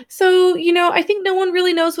 Yeah. So, you know, I think no one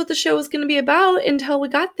really knows what the show was going to be about until we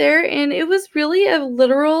got there. And it was really a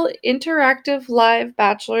literal interactive live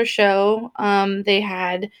Bachelor show. They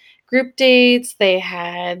had group dates, they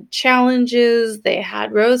had challenges, they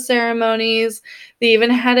had rose ceremonies. They even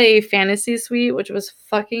had a fantasy suite, which was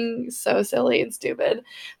fucking so silly and stupid.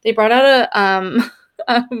 They brought out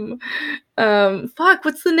a fuck,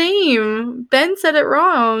 what's the name? Ben said it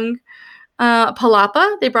wrong.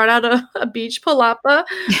 Palapa. They brought out a beach palapa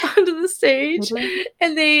onto the stage,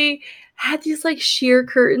 and they had these like sheer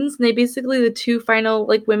curtains, and they basically, the two final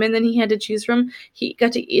like women that he had to choose from, he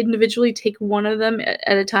got to individually take one of them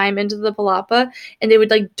at a time into the palapa, and they would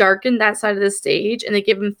like darken that side of the stage, and they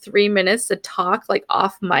give him 3 minutes to talk like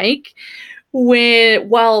off mic,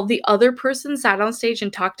 while the other person sat on stage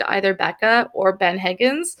and talked to either Becca or Ben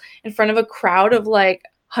Higgins in front of a crowd of like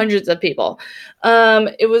hundreds of people.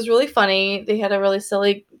 It was really funny. They had a really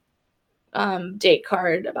silly date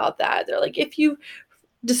card about that. They're like, if you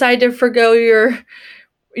decide to forgo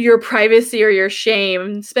your privacy or your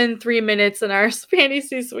shame, spend 3 minutes in our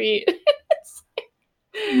fantasy suite.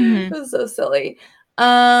 It was so silly.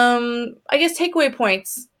 I guess takeaway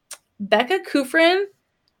points. Becca Kufrin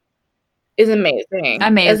is amazing.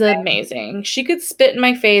 Is amazing. She could spit in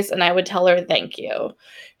my face and I would tell her thank you.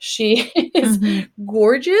 She is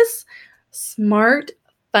gorgeous, smart,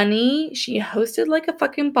 funny. She hosted like a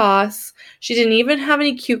fucking boss. She didn't even have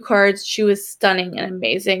any cue cards. She was stunning and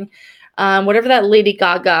amazing. Whatever that Lady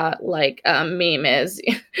Gaga like meme is,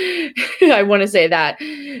 I want to say that.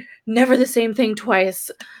 Never the same thing twice.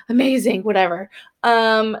 Amazing, whatever.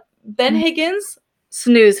 Ben Higgins,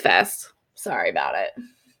 snooze fest. Sorry about it.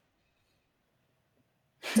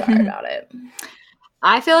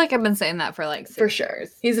 I feel like I've been saying that for like 6 for sure.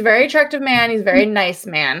 Years. He's a very attractive man. He's a very nice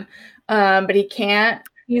man. But he can't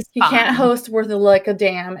host worth a lick a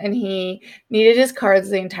damn, and he needed his cards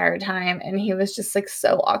the entire time, and he was just like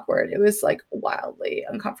so awkward. It was like wildly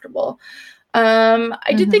uncomfortable.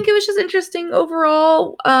 I did think it was just interesting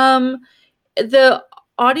overall. The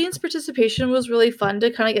audience participation was really fun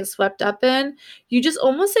to kind of get swept up in. You just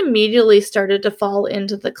almost immediately started to fall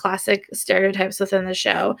into the classic stereotypes within the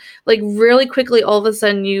show. Like really quickly, all of a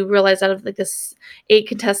sudden you realize out of like this 8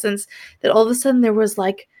 contestants that all of a sudden there was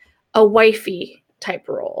like a wifey type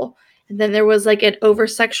role. And then there was like an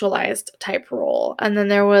over-sexualized type role. And then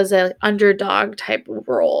there was an underdog type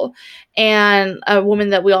role. And a woman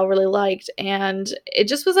that we all really liked. And it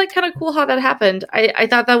just was like kind of cool how that happened. I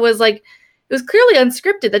thought that was like, it was clearly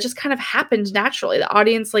unscripted. That just kind of happened naturally. The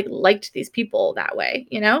audience like liked these people that way,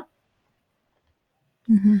 you know?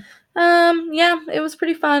 Yeah, it was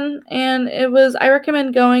pretty fun. And I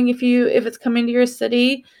recommend going if it's coming to your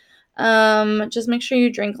city. Just make sure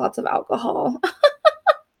you drink lots of alcohol.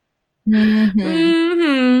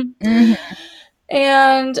 And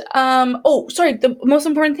sorry, the most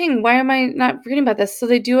important thing, why am I not forgetting about this? So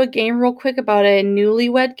they do a game real quick about a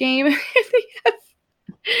newlywed game.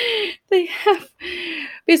 They have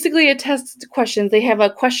basically a test questions. They have a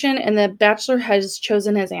question and the bachelor has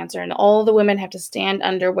chosen his answer, and all the women have to stand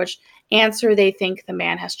under which answer they think the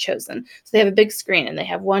man has chosen. So they have a big screen and they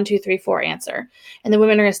have 1, 2, 3, 4 answer, and the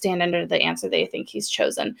women are going to stand under the answer they think he's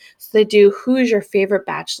chosen. So they do, who is your favorite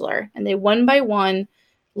bachelor? And they one by one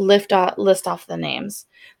list off the names.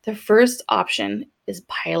 The first option is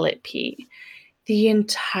Pilot Pete. The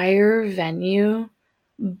entire venue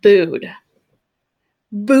booed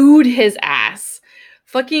his ass.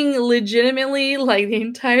 Fucking legitimately, like, the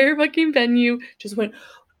entire fucking venue just went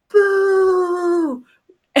boo.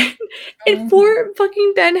 And poor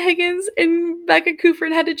fucking Ben Higgins and Becca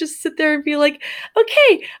Kufrin had to just sit there and be like,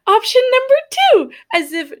 okay, option number 2,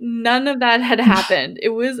 as if none of that had happened. It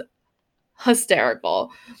was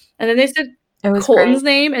hysterical. And then they said Colton's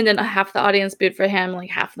name, and then half the audience booed for him,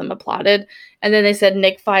 like half of them applauded. And then they said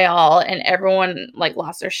Nick Viall, and everyone like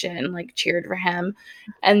lost their shit and like cheered for him.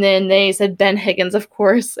 And then they said Ben Higgins, of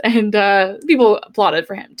course, and people applauded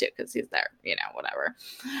for him too because he's there, whatever.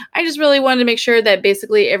 I just really wanted to make sure that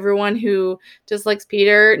basically everyone who dislikes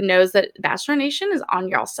Peter knows that Bachelor Nation is on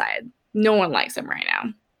y'all's side. No one likes him right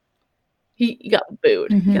now. He got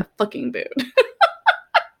booed. He got fucking booed.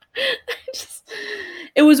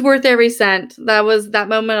 It was worth every cent. That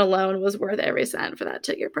moment alone was worth every cent for that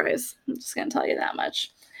ticket price. I'm just going to tell you that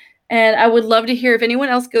much. And I would love to hear if anyone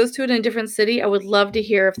else goes to it in a different city. I would love to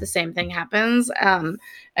hear if the same thing happens. And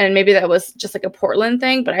maybe that was just like a Portland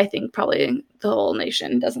thing, but I think probably the whole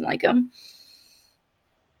nation doesn't like him.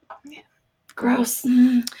 Yeah. Gross.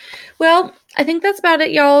 Well, I think that's about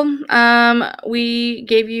it, y'all. We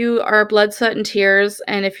gave you our blood, sweat, and tears.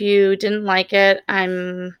 And if you didn't like it,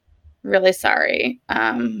 I'm really sorry,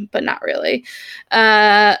 but not really.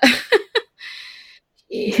 Yeah.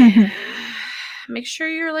 Make sure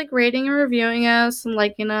you're like rating and reviewing us and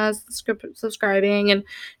liking us, subscribing and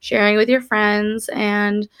sharing with your friends.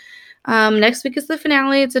 And next week is the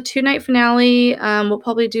finale. It's a 2-night finale. We'll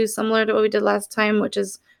probably do similar to what we did last time, which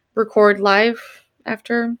is record live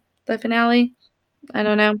after the finale. I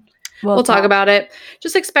don't know. We'll talk about it.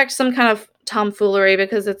 Just expect some kind of tomfoolery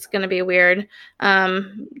because it's going to be weird.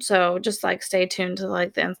 So just like stay tuned to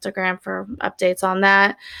like the Instagram for updates on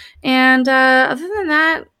that. And other than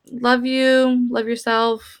that, love you. Love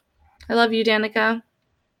yourself. I love you, Danica.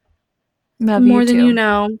 Love more you than too. you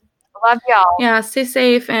know. Love y'all. Yeah, stay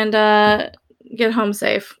safe and get home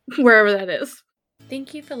safe, wherever that is.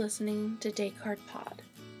 Thank you for listening to Datecard Pod.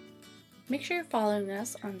 Make sure you're following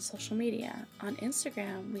us on social media. On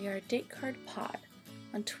Instagram, we are Datecard Pod.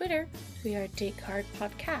 On Twitter, we are Datecard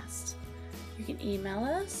Podcast. You can email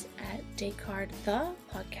us at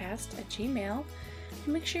datecardthepodcast@gmail.com.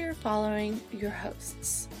 And make sure you're following your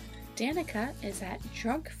hosts. Danica is at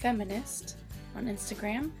Drunk Feminist on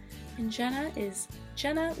Instagram, and Jenna is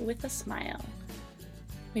Jenna with a Smile.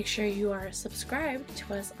 Make sure you are subscribed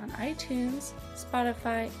to us on iTunes,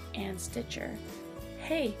 Spotify, and Stitcher.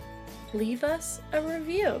 Hey, leave us a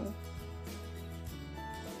review.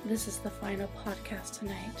 This is the final podcast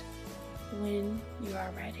tonight. When you are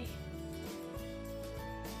ready.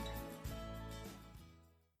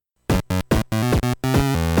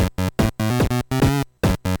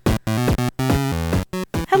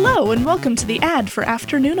 Hello and welcome to the ad for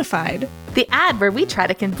Afternoonified. The ad where we try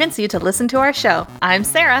to convince you to listen to our show. I'm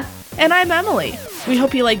Sarah. And I'm Emily. We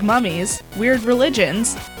hope you like mummies, weird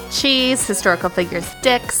religions, cheese, historical figures,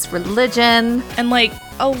 dicks, religion, and like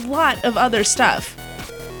a lot of other stuff.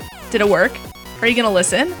 Did it work? Are you gonna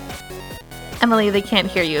listen? Emily, they can't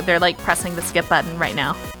hear you. They're like pressing the skip button right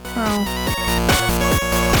now. Oh.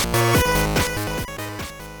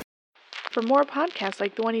 For more podcasts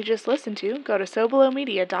like the one you just listened to, go to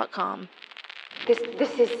SoBelowMedia.com. This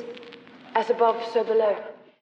is As Above, So Below.